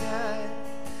death,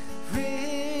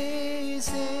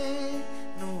 risen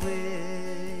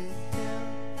with Him.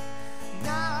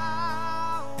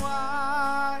 Now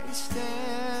I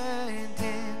stand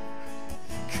in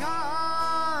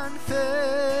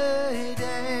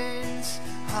confidence.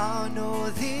 I know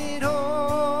that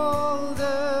all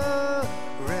the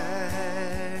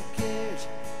wreckage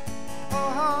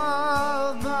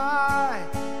of my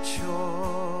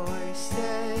choices,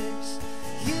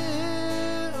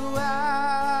 you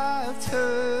have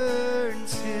turned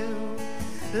to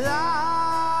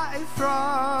life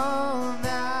from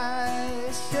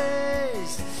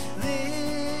ashes,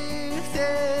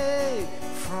 lifted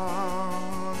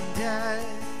from death,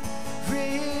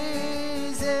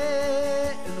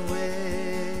 risen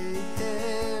with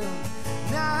Him.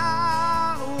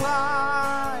 Now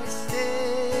I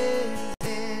stand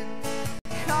in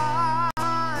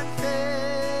confidence,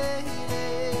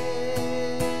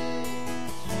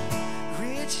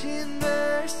 rich in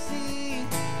mercy,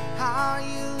 how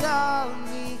you love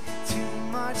me, too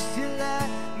much to let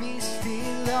me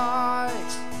stay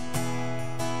lost.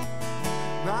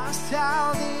 My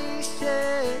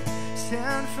salvation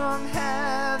sent from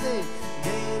heaven,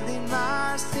 nailing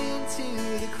my sin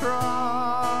to the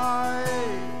cross.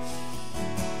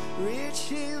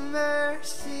 Rich in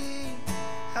mercy,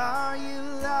 how you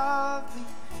love me,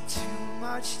 too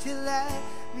much to let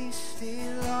me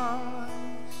stay lost.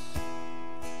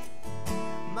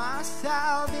 My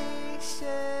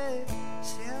salvation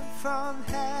sent from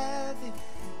heaven,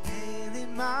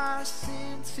 nailing my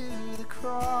sin to the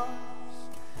cross.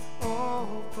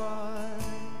 Oh, but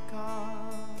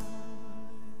God